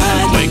 ride,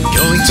 ride. We're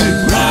going to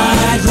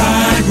ride,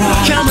 ride,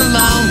 ride. Come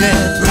along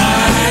and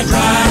ride,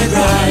 ride,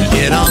 ride.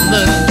 Get on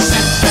the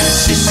San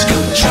Francisco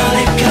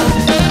trolley car.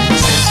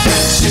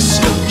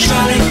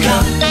 Trolley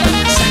car,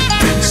 San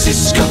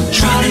Francisco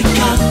trolley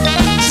car,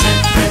 San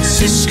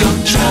Francisco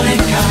trolley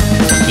car.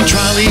 The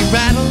trolley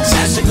rattles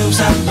as it moves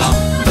along.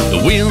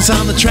 The wheels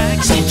on the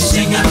tracks seem to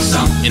sing a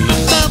song. In the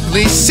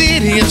lovely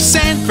city of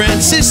San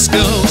Francisco.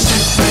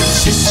 San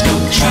Francisco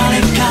trolley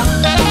car,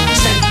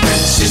 San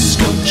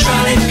Francisco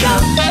trolley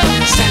car,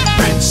 San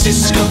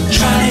Francisco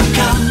trolley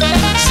car,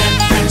 San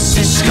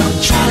Francisco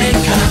trolley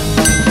car.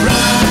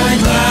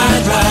 Ride,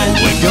 ride, ride.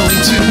 We're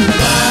going to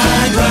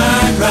ride,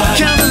 ride, ride.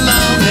 Come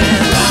along and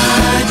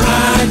ride,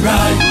 ride,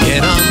 ride.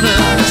 Get on the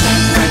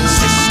San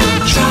Francisco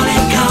trolley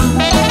car,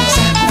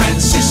 San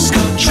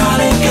Francisco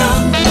trolley car,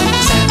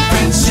 San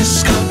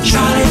Francisco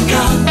trolley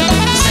car,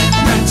 San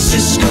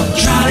Francisco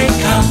trolley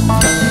car.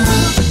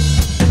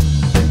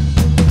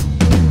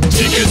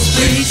 Tickets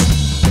please,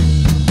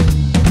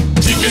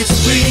 tickets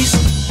please,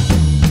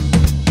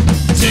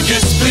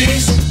 tickets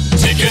please,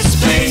 tickets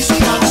please.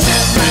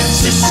 San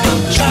Francisco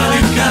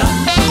trolley car,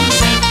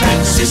 San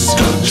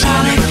Francisco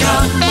trolley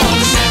car,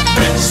 San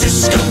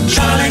Francisco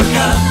trolley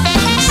car,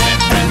 San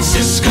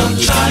Francisco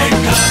trolley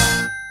car.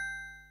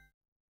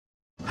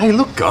 Hey,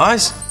 look,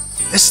 guys.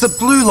 It's the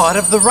blue light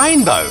of the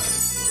rainbow.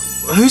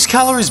 Whose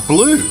colour is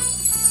blue?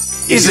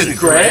 Is it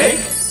Greg?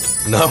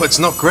 No, it's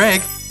not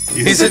Greg.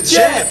 Is it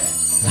Jeff?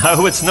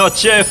 No, it's not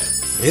Jeff.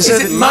 Is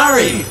it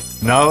Murray?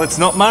 No, it's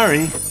not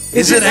Murray.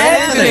 Is it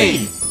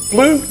Anthony?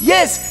 Blue?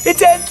 Yes,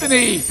 it's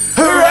Anthony!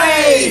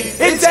 Hooray!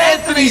 It's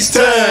Anthony's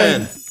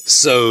turn!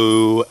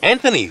 So,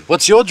 Anthony,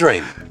 what's your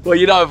dream? Well,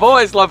 you know, I've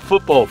always loved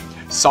football.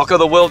 Soccer,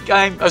 the world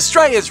game,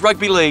 Australia's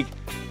rugby league.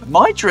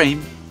 My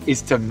dream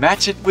is to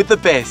match it with the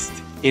best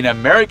in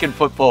American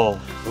football.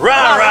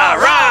 Rah, rah,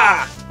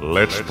 rah!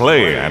 Let's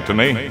play,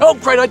 Anthony. Oh,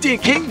 great idea,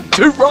 King.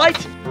 Two right.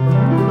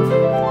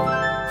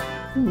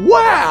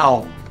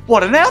 Wow,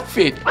 what an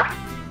outfit.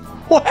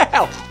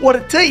 Wow, what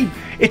a team.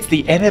 It's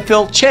the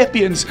NFL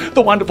champions,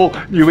 the wonderful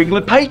New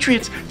England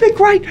Patriots. They're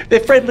great, they're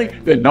friendly,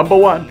 they're number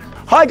one.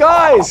 Hi,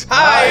 guys.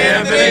 Hi,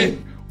 Anthony.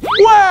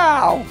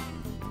 Wow.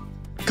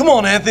 Come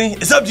on, Anthony,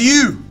 it's up to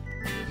you.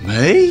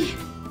 Me?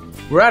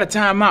 We're out of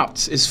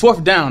timeouts. It's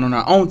 4th down on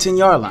our own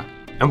 10-yard line.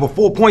 And we're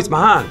 4 points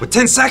behind with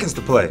 10 seconds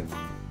to play.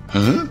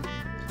 Huh?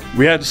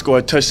 We had to score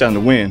a touchdown to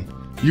win.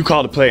 You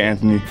call the play,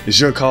 Anthony. It's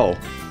your call.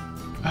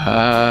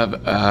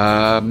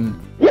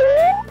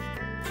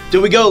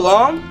 Do we go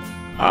long?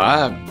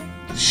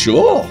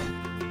 Sure.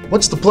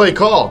 What's the play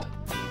called?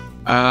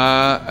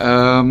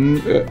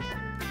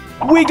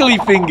 Wiggly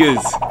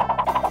fingers.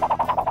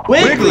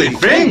 Wiggly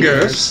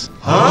fingers?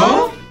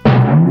 Huh?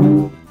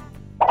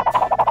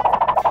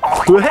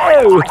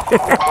 Whoa!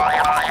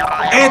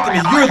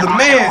 Anthony, you're the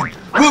man.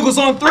 Wiggles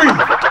on 3.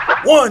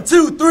 1,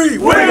 2, 3,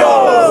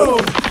 wiggle!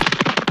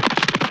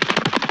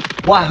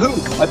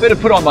 Wahoo! I better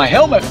put on my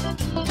helmet.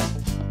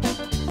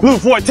 Blue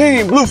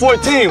 14,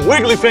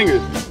 Wiggly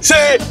fingers.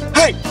 Say it,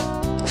 hey!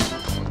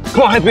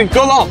 Come on, Anthony,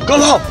 go long, go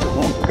long.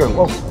 Go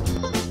long.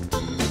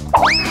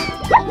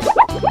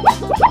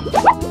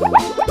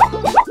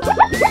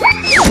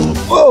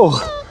 Whoa!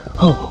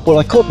 Oh, well,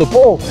 I caught the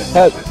ball.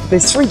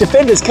 There's 3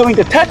 defenders coming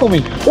to tackle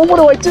me. Well, what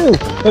do I do?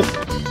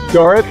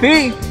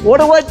 Dorothy, what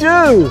do I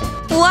do?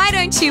 Why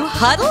don't you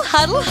huddle,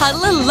 huddle,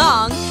 huddle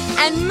along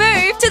and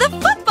move to the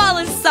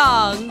footballer's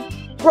song?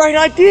 Great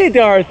idea,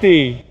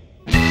 Dorothy.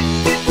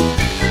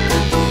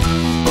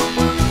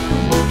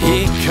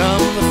 Here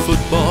come the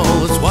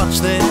footballers, watch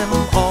them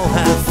all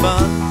have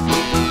fun.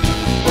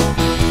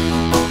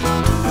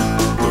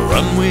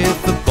 Run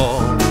with the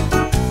ball,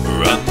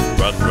 run,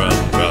 run,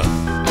 run, run.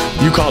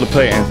 You call the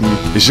play, Anthony.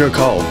 It's your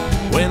call.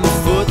 When the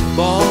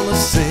footballers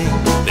sing,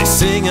 they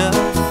sing a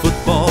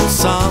football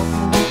song.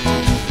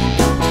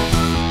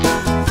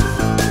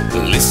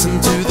 Listen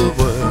to the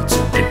words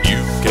and you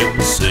can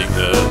sing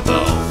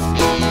along.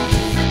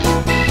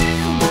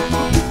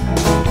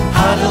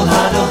 Huddle,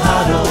 huddle,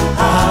 huddle,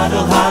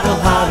 huddle, huddle,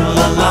 huddle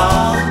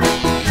along.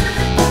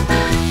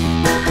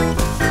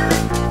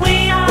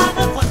 We are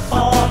the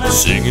footballers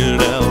singing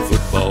our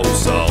football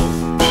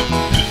song.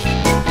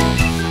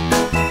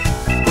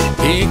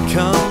 Here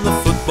come the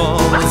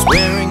footballers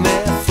wearing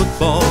their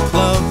football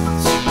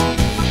clothes.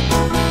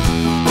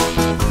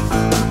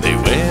 They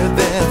wear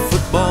their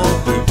football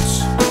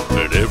boots,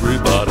 but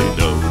everybody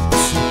knows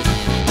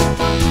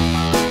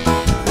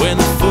when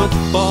the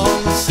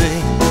footballers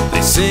sing,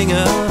 they sing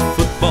a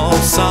football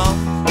song.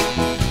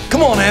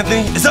 Come on,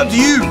 Anthony, it's up to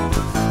you.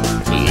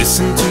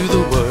 Listen to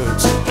the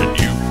words and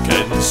you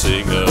can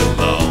sing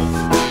along.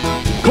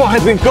 Come on,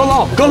 Anthony, go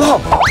long, go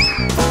long.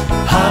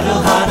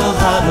 Huddle, huddle,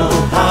 huddle,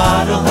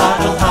 huddle,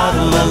 huddle,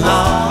 huddle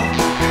along.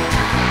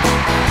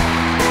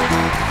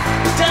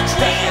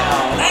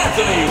 Touchdown,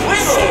 Anthony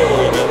Wiggly!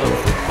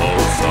 Football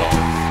song.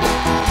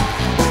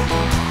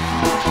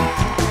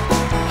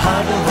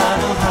 Huddle,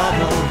 huddle,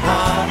 huddle,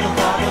 huddle,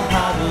 huddle,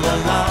 huddle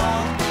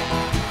along.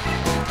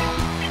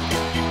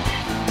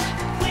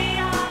 We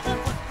are the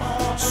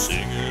footballers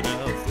singing a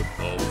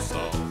football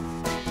song.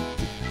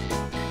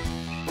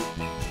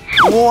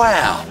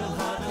 Wow,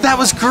 that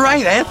was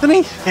great,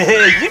 Anthony.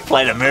 You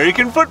played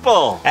American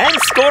football and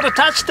scored a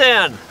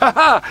touchdown.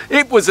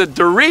 It was a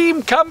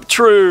dream come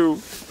true.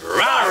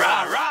 Rah,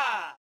 rah, rah.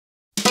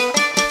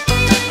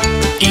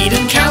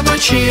 Eating cowboy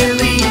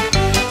chili,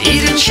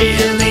 eating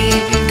chili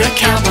the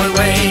cowboy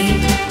way.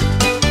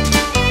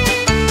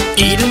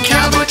 Eating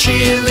cowboy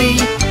chili,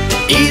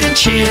 eating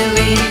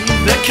chili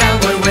the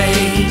cowboy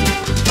way.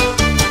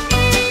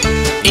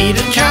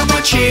 Eating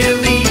cowboy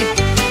chili,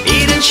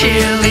 eating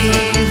chili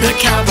the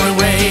cowboy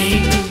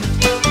way.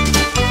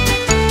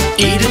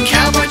 Eating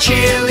cowboy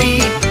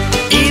chili,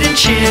 eating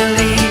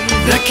chili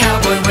the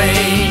cowboy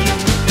way.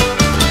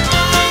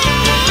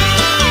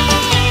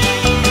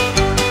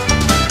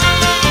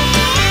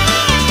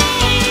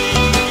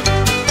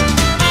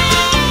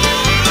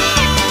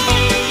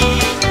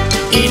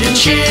 Eating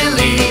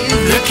chili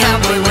the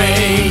cowboy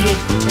way.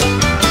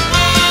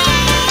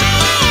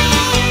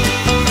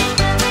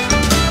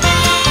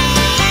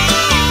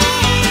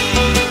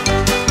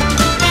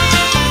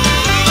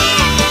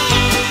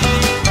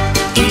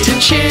 Eating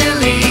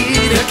chili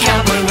the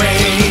cowboy way.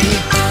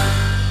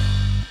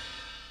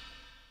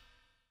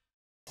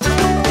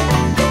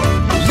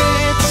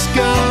 Let's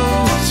go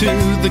to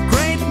the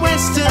Great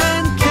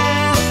Western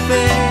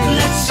Cafe.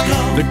 Let's go.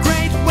 The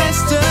Great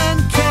Western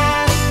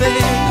Cafe.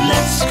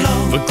 Let's go.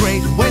 For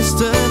Great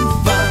Western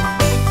fun.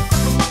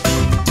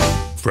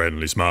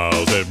 Friendly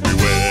smiles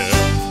everywhere.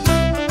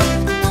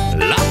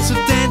 Lots of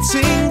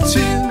dancing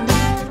too.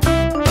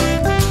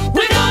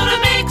 We're gonna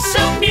make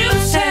some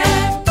music.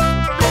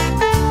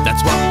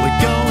 That's what we're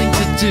going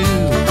to do.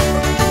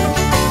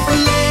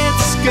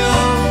 Let's go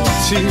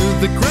to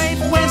the Great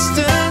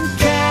Western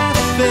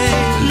Cafe.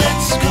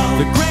 Let's go.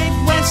 The Great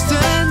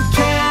Western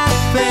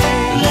Cafe.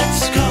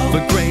 Let's go.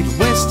 For Great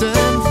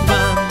Western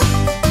fun.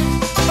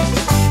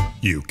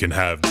 You can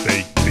have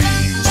baked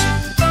beans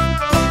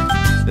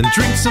And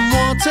drink some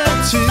water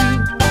too.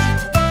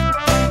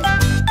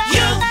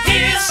 You'll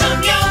hear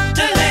some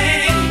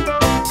yodeling.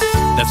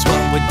 That's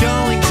what we're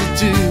going to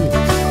do.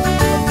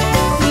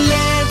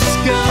 Let's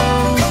go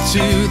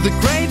to the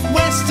Great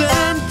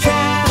Western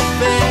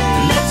Cafe.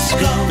 Let's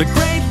go. The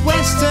Great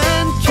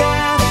Western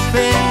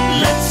Cafe.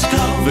 Let's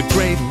go. The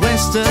Great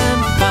Western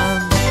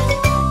fun.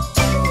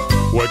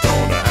 We're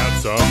gonna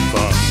have some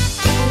fun.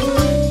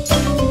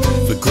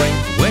 The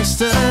Great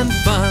Western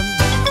fun.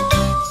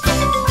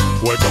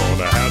 We're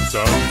gonna have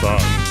some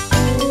fun.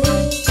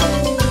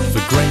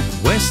 The Great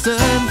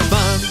Western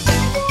fun.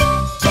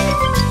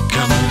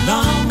 Come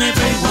along,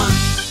 everyone.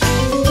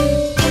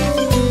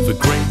 The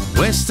Great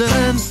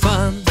Western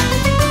fun.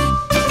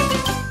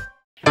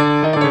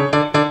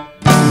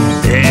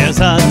 There's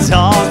a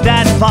dog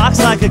that barks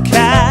like a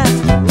cat.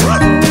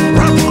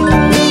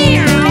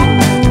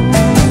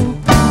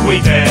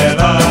 We've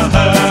never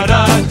heard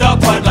a dog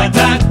quite like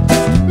that.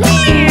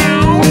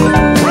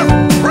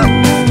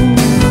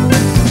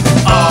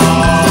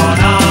 On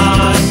a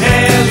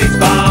Nelly's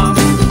farm.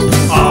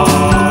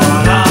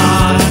 On a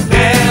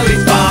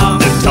Nelly's farm.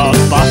 The dog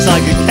barks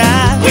like a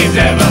cat. We've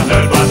never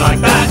heard one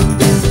like that.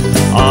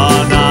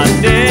 On a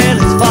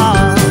Nelly's farm.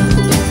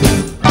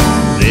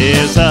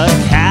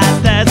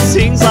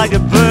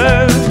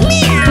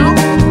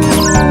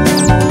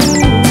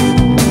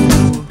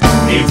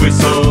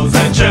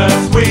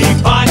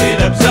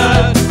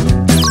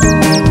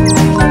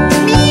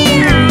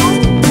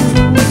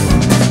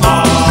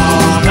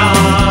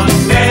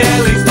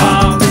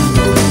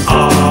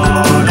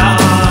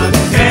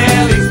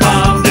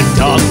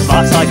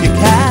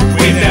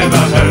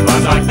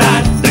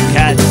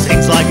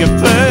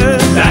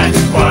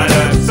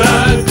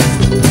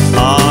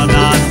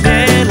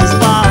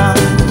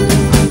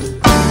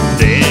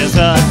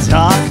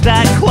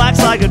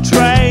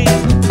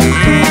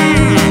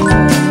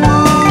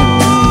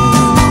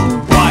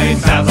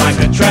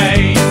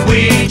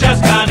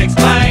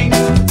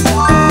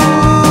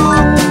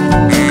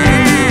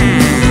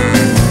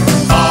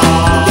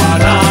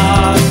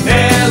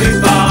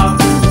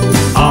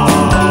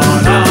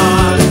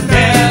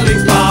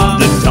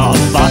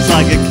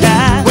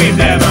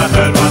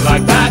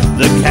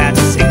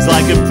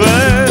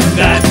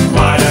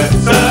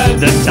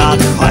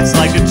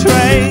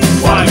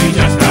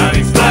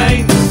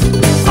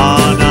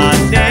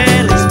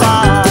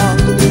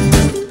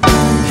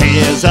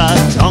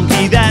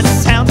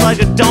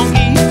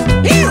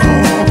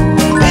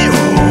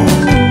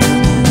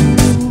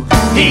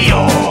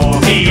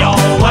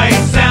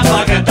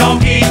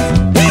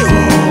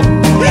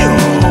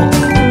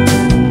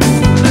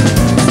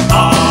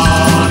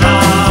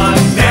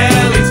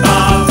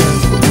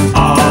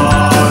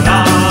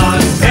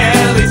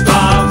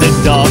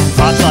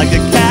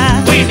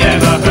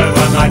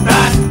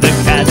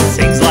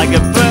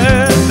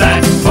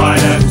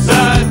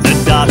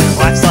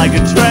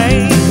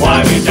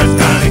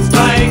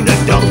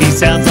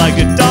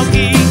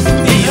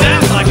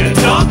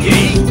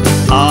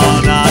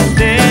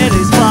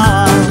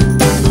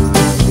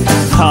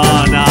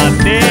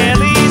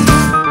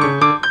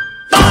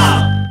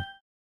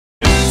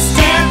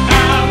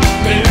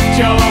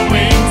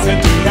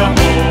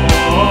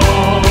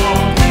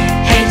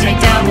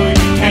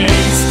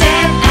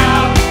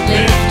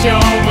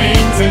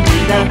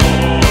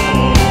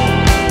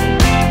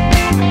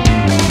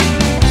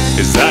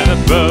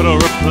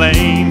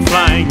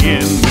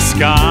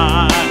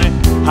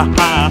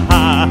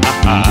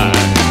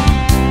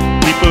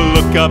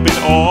 up in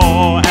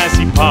awe as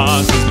he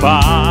passes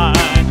by.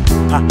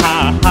 Ha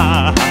ha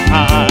ha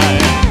ha.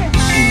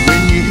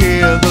 When you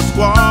hear the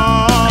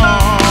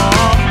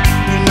squawk,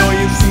 you know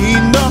you've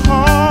seen the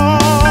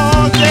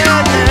hawk.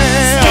 Yeah,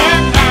 yeah.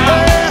 Stand out,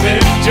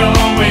 lift your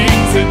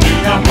wings and do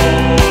the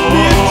whole.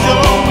 Lift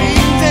your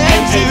wings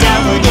and do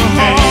the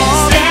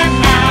hawk.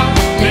 Stand out,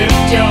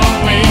 lift your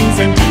wings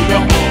and do the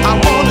whole. I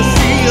wanna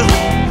see you,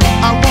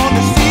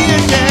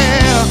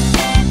 yeah.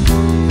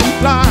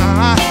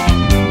 Fly,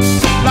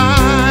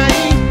 fly,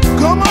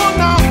 come on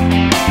now.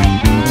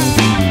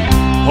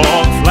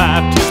 Hawk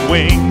flapped his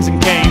wings and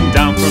came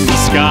down from the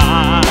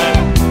sky.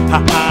 Ha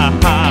ha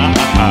ha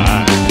ha.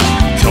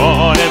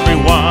 Taught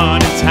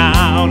everyone in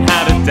town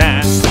how to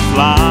dance to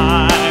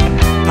fly.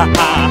 Ha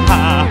ha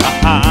ha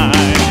ha.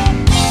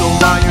 So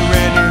while you're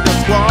ready to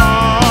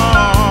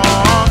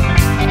squawk,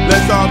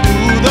 let's all do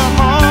the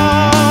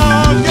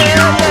hawk.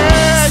 Yeah,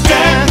 yeah,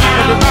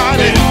 yeah.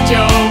 Everybody, lift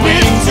your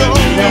wings and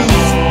do the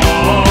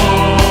whole.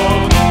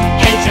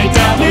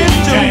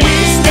 H-A-W-K.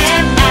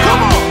 Stand out,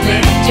 come on.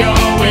 Lift your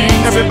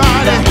wings.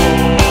 Everybody,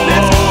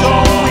 let's go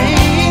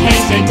wings.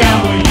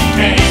 H-A-W-K.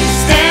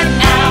 Stand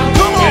out,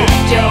 come on.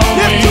 Lift your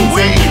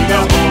wings and do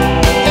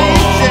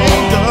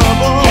the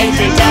whole.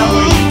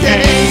 H-A-W-K.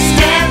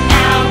 Stand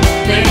out,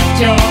 lift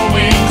your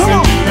wings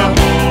and do the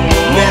whole.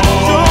 Lift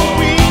your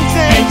wings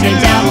and do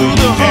the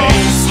H-A-W-K.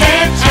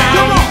 Stand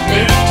out,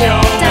 lift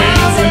your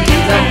wings and do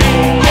the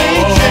whole.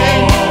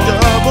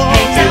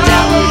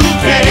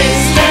 H-A-W-K.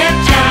 Stand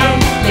out,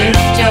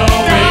 lift your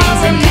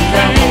wings and do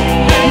the whole.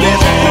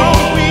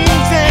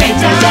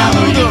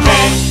 H-A-W-K.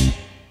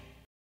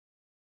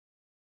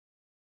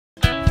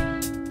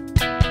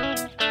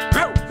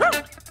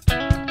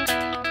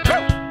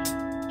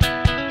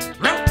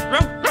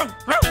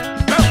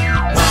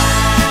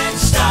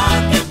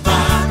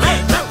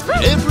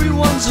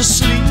 Everyone's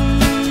asleep.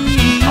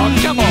 Oh,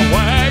 come on,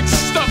 Wags.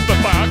 Stop the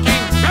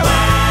barking.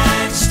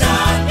 Wags,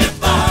 stop your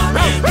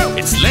barking.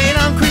 It's late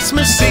on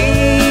Christmas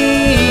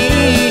Eve.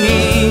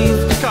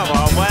 Come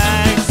on,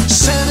 Wags.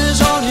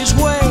 Santa's on his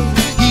way.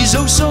 He's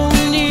oh so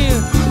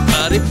near.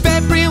 But if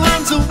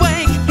everyone's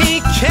awake,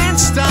 he can't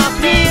stop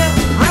here.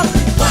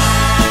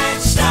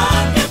 Wags,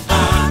 stop your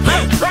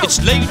barking. It's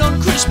late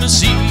on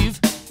Christmas Eve.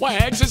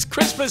 Wags, it's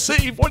Christmas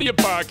Eve. What are you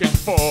barking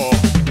for?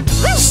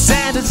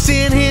 Santa's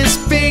in his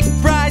big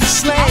bright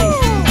sleigh,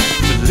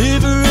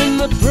 delivering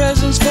the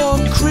presents for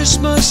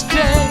Christmas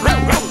Day.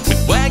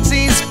 With Wags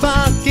he's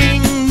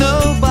barking,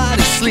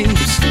 nobody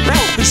sleeps.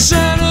 And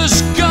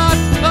Santa's got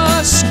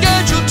a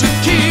schedule to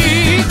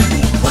keep.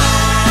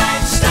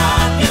 Wags,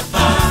 stop your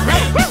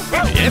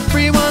barking.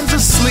 Everyone's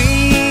asleep.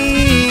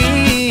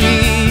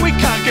 We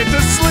can't get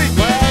to sleep,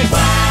 Wags.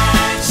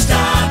 Wags,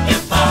 stop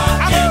your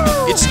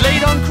barking. It's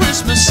late on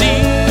Christmas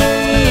Eve.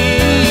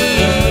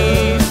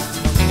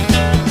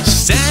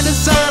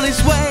 Santa's on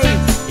his way,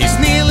 he's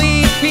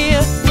nearly here.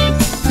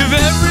 If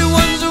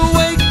everyone's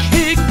awake,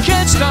 he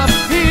can't stop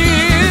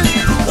here.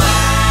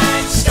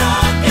 Wags,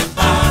 stop your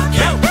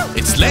barking.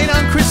 It's late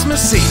on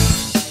Christmas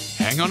Eve.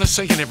 Hang on a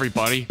second,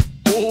 everybody.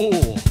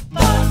 Oh.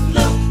 But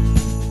look,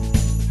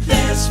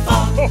 there's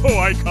fun. Oh,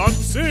 I can't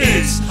see.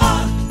 It's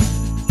hard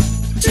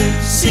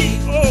to see.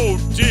 Oh,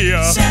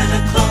 dear.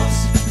 Santa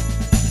Claus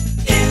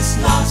is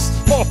lost.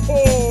 Oh,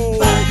 oh.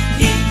 But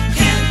he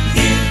can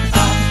hear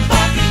a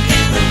barking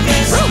in the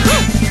mist.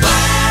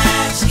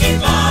 Wags,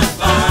 keep on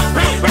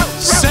barking.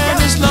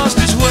 Santa's lost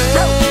his way.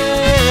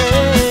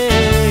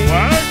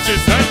 Wags,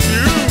 is that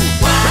you?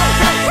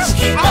 Wags,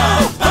 keep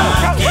on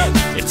barking.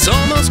 It's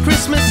almost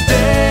Christmas Day.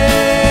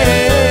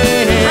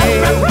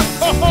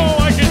 Oh,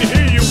 I can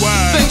hear you,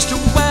 Wags. Thanks to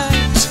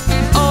Wags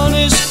on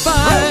his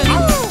fine,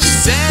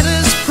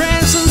 Santa's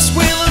presents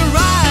will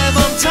arrive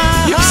on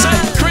time. You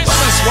said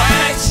Christmas,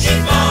 Wags.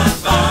 Keep on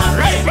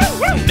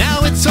barking.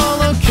 Now it's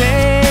all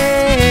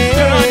okay.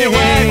 Get on your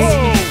Wags.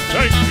 Oh,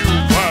 thank you,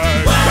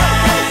 Wags.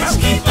 Wags,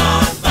 keep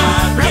on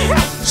barking.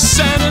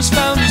 Santa's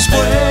found his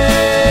way.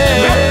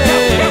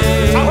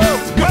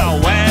 Well,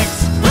 Wags.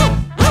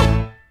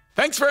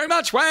 Thanks very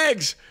much,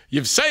 Wags.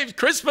 You've saved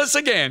Christmas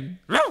again.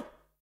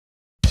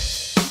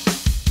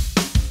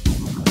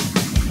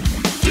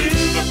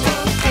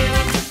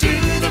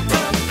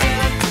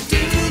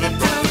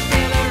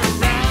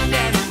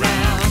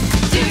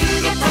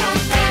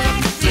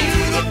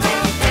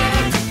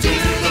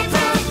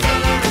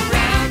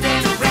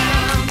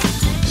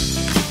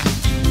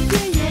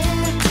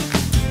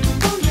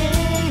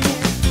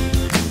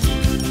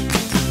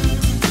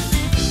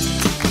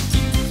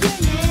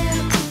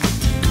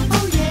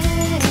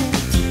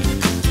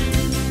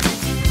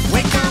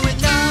 We're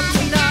going up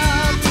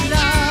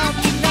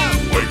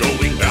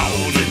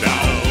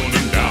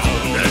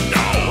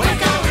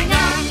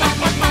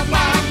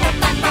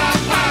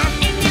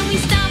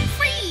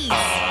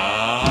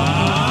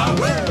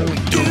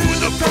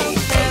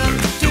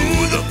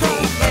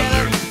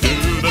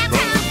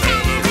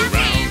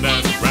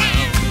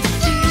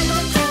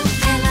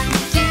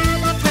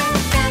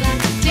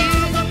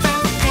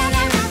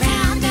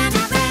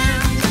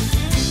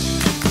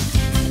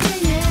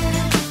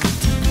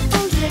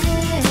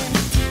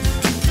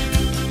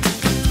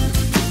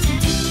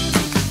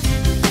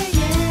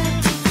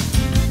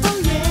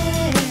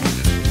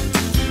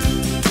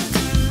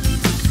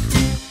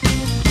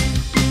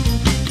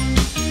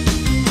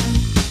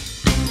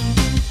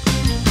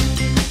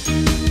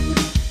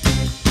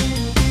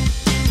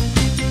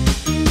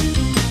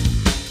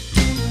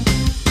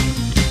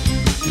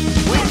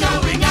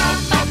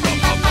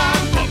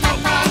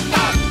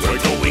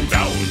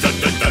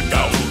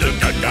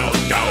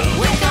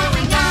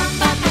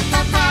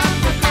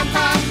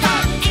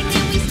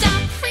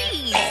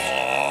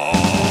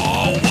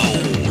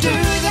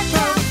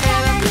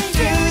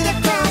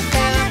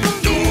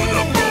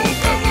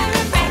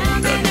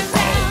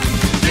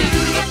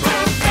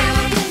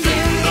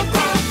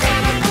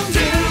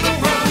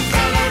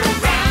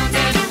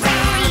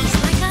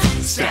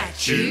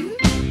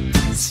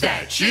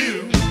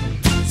statue,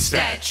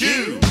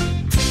 statue,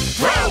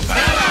 propeller!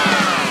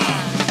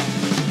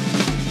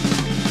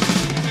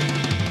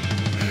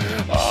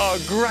 Oh,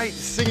 great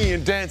singing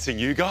and dancing,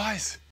 you guys.